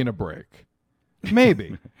 maybe in a break.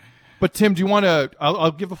 Maybe. But Tim, do you want to,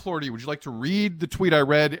 I'll give the floor to you. Would you like to read the tweet I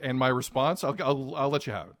read and my response? I'll let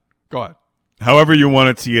you have it. Go ahead. However you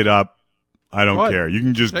want to tee it up, I don't care. You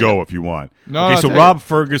can just go if you want. No, so Rob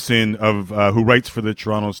Ferguson, who writes for the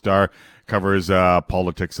Toronto Star, covers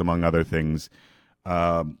politics, among other things,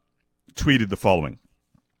 tweeted the following.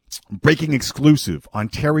 Breaking exclusive.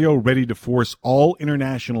 Ontario ready to force all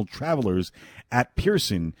international travelers at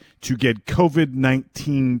Pearson to get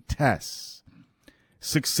COVID-19 tests.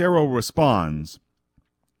 Cicero responds,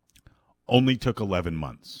 only took 11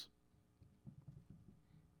 months.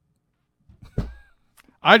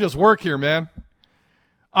 I just work here, man.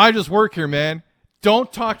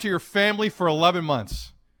 Don't talk to your family for 11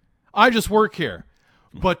 months. I just work here.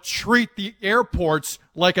 But treat the airports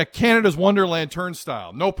like a Canada's Wonderland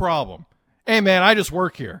turnstile. No problem. Hey, man, I just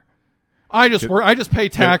work here. I just pay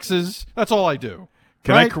taxes. That's all I do.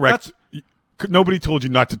 Can I correct? Nobody told you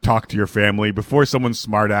not to talk to your family before someone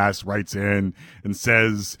smartass writes in and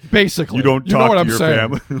says, basically, you don't talk to your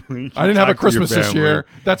family. I didn't have a Christmas this year.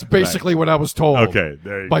 That's basically what I was told. Okay,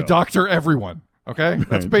 there you by go. Dr. Everyone. Okay?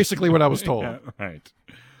 That's basically what I was told. Yeah, right.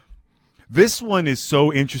 This one is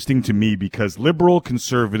so interesting to me because liberal,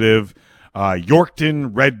 conservative,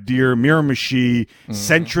 Yorkton, Red Deer, Miramichi,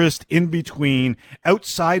 centrist, in between,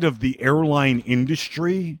 outside of the airline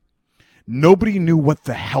industry, nobody knew what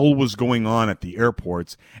the hell was going on at the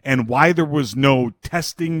airports and why there was no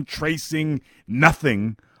testing, tracing,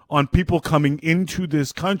 nothing on people coming into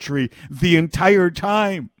this country the entire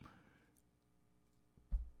time.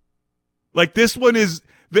 Like, this one is,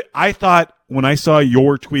 I thought when I saw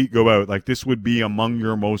your tweet go out, like, this would be among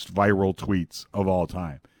your most viral tweets of all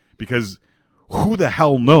time. Because who the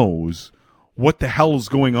hell knows what the hell is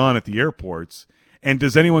going on at the airports? And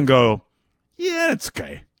does anyone go, yeah, it's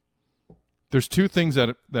okay. There's two things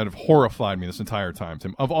that have horrified me this entire time,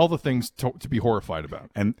 Tim. Of all the things to be horrified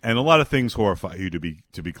about, and a lot of things horrify you, to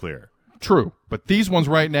be clear. True, but these ones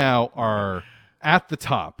right now are at the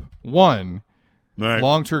top. One, Right.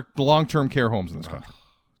 long-term care homes in this country.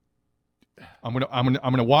 I'm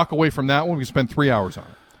gonna walk away from that one. We spend 3 hours on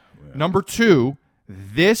it. Yeah. Number two,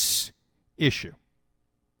 this issue.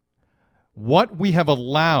 What we have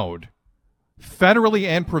allowed federally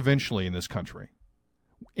and provincially in this country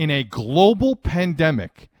in a global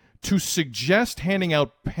pandemic to suggest handing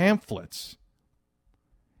out pamphlets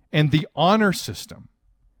and the honor system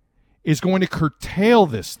is going to curtail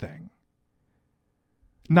this thing.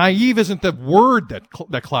 Naive isn't the word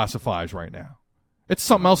that classifies right now. It's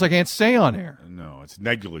something else I can't say on air. No, it's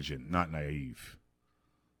negligent, not naive.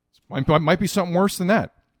 It might be something worse than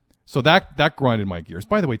that. So that grinded my gears.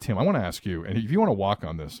 By the way, Tim, I want to ask you, and if you want to walk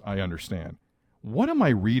on this, I understand. What am I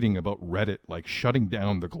reading about Reddit, like shutting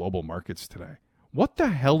down the global markets today? What the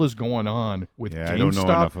hell is going on with GameStop? I don't know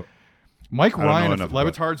enough. Mike Ryan of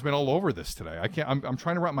Levitard's been all over this today. I'm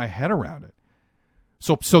trying to wrap my head around it.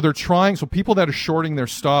 So they're trying. So people that are shorting their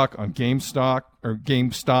stock on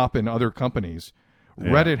GameStop and other companies,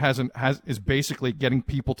 Reddit is basically getting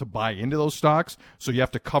people to buy into those stocks. So you have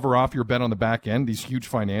to cover off your bet on the back end. These huge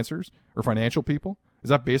financiers or financial people. Is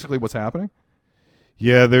that basically what's happening?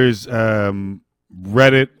 Yeah, there's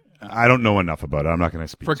Reddit. I don't know enough about it. I'm not going to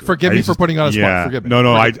speak. Forgive me for putting on a spot. Forgive me. No.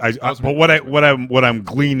 But what I'm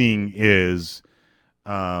gleaning is,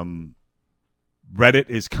 Reddit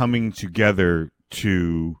is coming together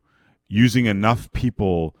to using enough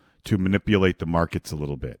people to manipulate the markets a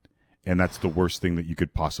little bit, and that's the worst thing that you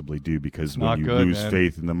could possibly do, because when you lose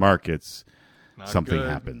faith in the markets, something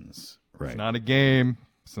happens. Right? It's not a game.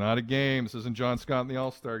 It's not a game. This isn't John Scott in the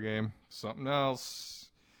All-Star game. Something else.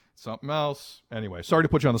 Anyway, sorry to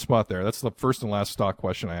put you on the spot there. That's the first and last stock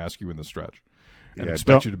question I ask you in the stretch. And I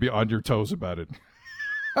expect you to be on your toes about it.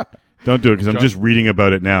 Don't do it, because I'm just reading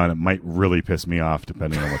about it now, and it might really piss me off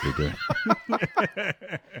depending on what they're doing.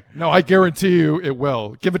 No, I guarantee you it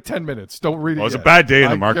will. Give it 10 minutes. Don't read it Well, it was yet. a bad day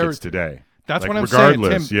in the markets today. That's what I'm saying,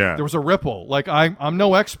 Tim. Yeah. There was a ripple. Like I'm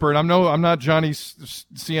no expert. I'm not Johnny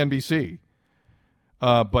CNBC.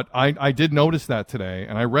 But I did notice that today,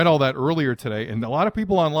 and I read all that earlier today, and a lot of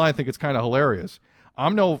people online think it's kind of hilarious.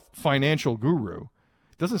 I'm no financial guru.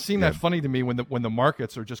 It doesn't seem that funny to me when the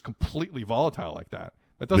markets are just completely volatile like that.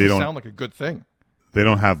 That doesn't sound like a good thing. They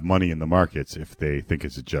don't have money in the markets if they think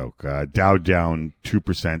it's a joke. Dow down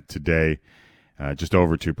 2% today, just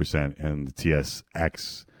over 2%, and the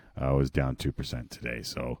TSX was down 2% today.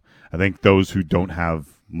 So I think those who don't have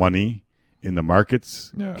money in the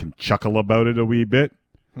markets can chuckle about it a wee bit.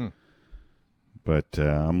 But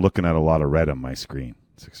I'm looking at a lot of red on my screen.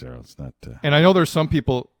 It's not. And I know there's some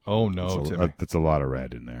people. Oh no, Timmy! That's a lot of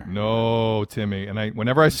red in there. No, Timmy. And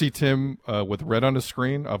whenever I see Tim with red on his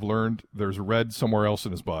screen, I've learned there's red somewhere else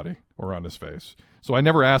in his body or on his face. So I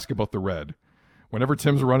never ask about the red. Whenever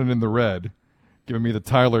Tim's running in the red, giving me the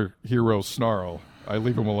Tyler Hero snarl, I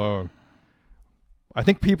leave him alone. I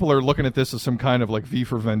think people are looking at this as some kind of like V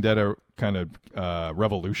for Vendetta kind of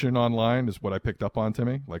revolution online, is what I picked up on,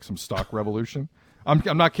 Timmy, like some stock revolution. I'm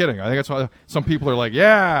not kidding. I think that's why some people are like,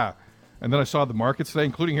 yeah. And then I saw the markets today,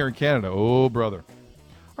 including here in Canada. Oh, brother.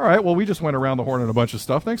 All right, well, we just went around the horn on a bunch of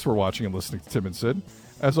stuff. Thanks for watching and listening to Tim and Sid.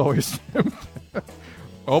 As always, Tim.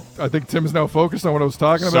 I think Tim's now focused on what I was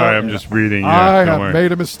talking about. Sorry, I'm just reading. I have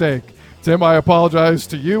made a mistake. Tim, I apologize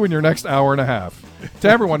to you in your next hour and a half. To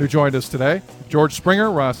everyone who joined us today, George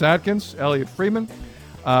Springer, Ross Atkins, Elliot Freeman,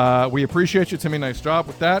 we appreciate you, Timmy. Nice job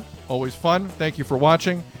with that. Always fun. Thank you for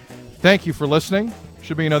watching. Thank you for listening.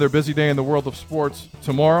 Should be another busy day in the world of sports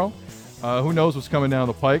tomorrow. Who knows what's coming down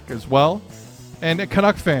the pike as well. And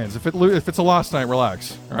Canuck fans, if it's a loss night,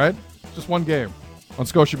 relax. All right? Just one game on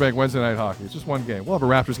Scotiabank Wednesday Night Hockey. It's just one game. We'll have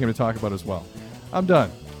a Raptors game to talk about as well. I'm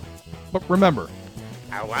done. But remember,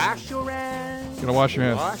 I wash your hands. Gonna wash your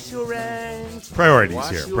hands. Wash your hands. Priorities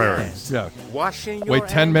here. Priorities. Yeah. Washing your Wait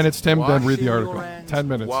 10 minutes, Tim, then read the Washing article. your hands. 10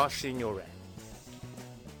 minutes. Washing your hands.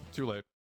 Too late.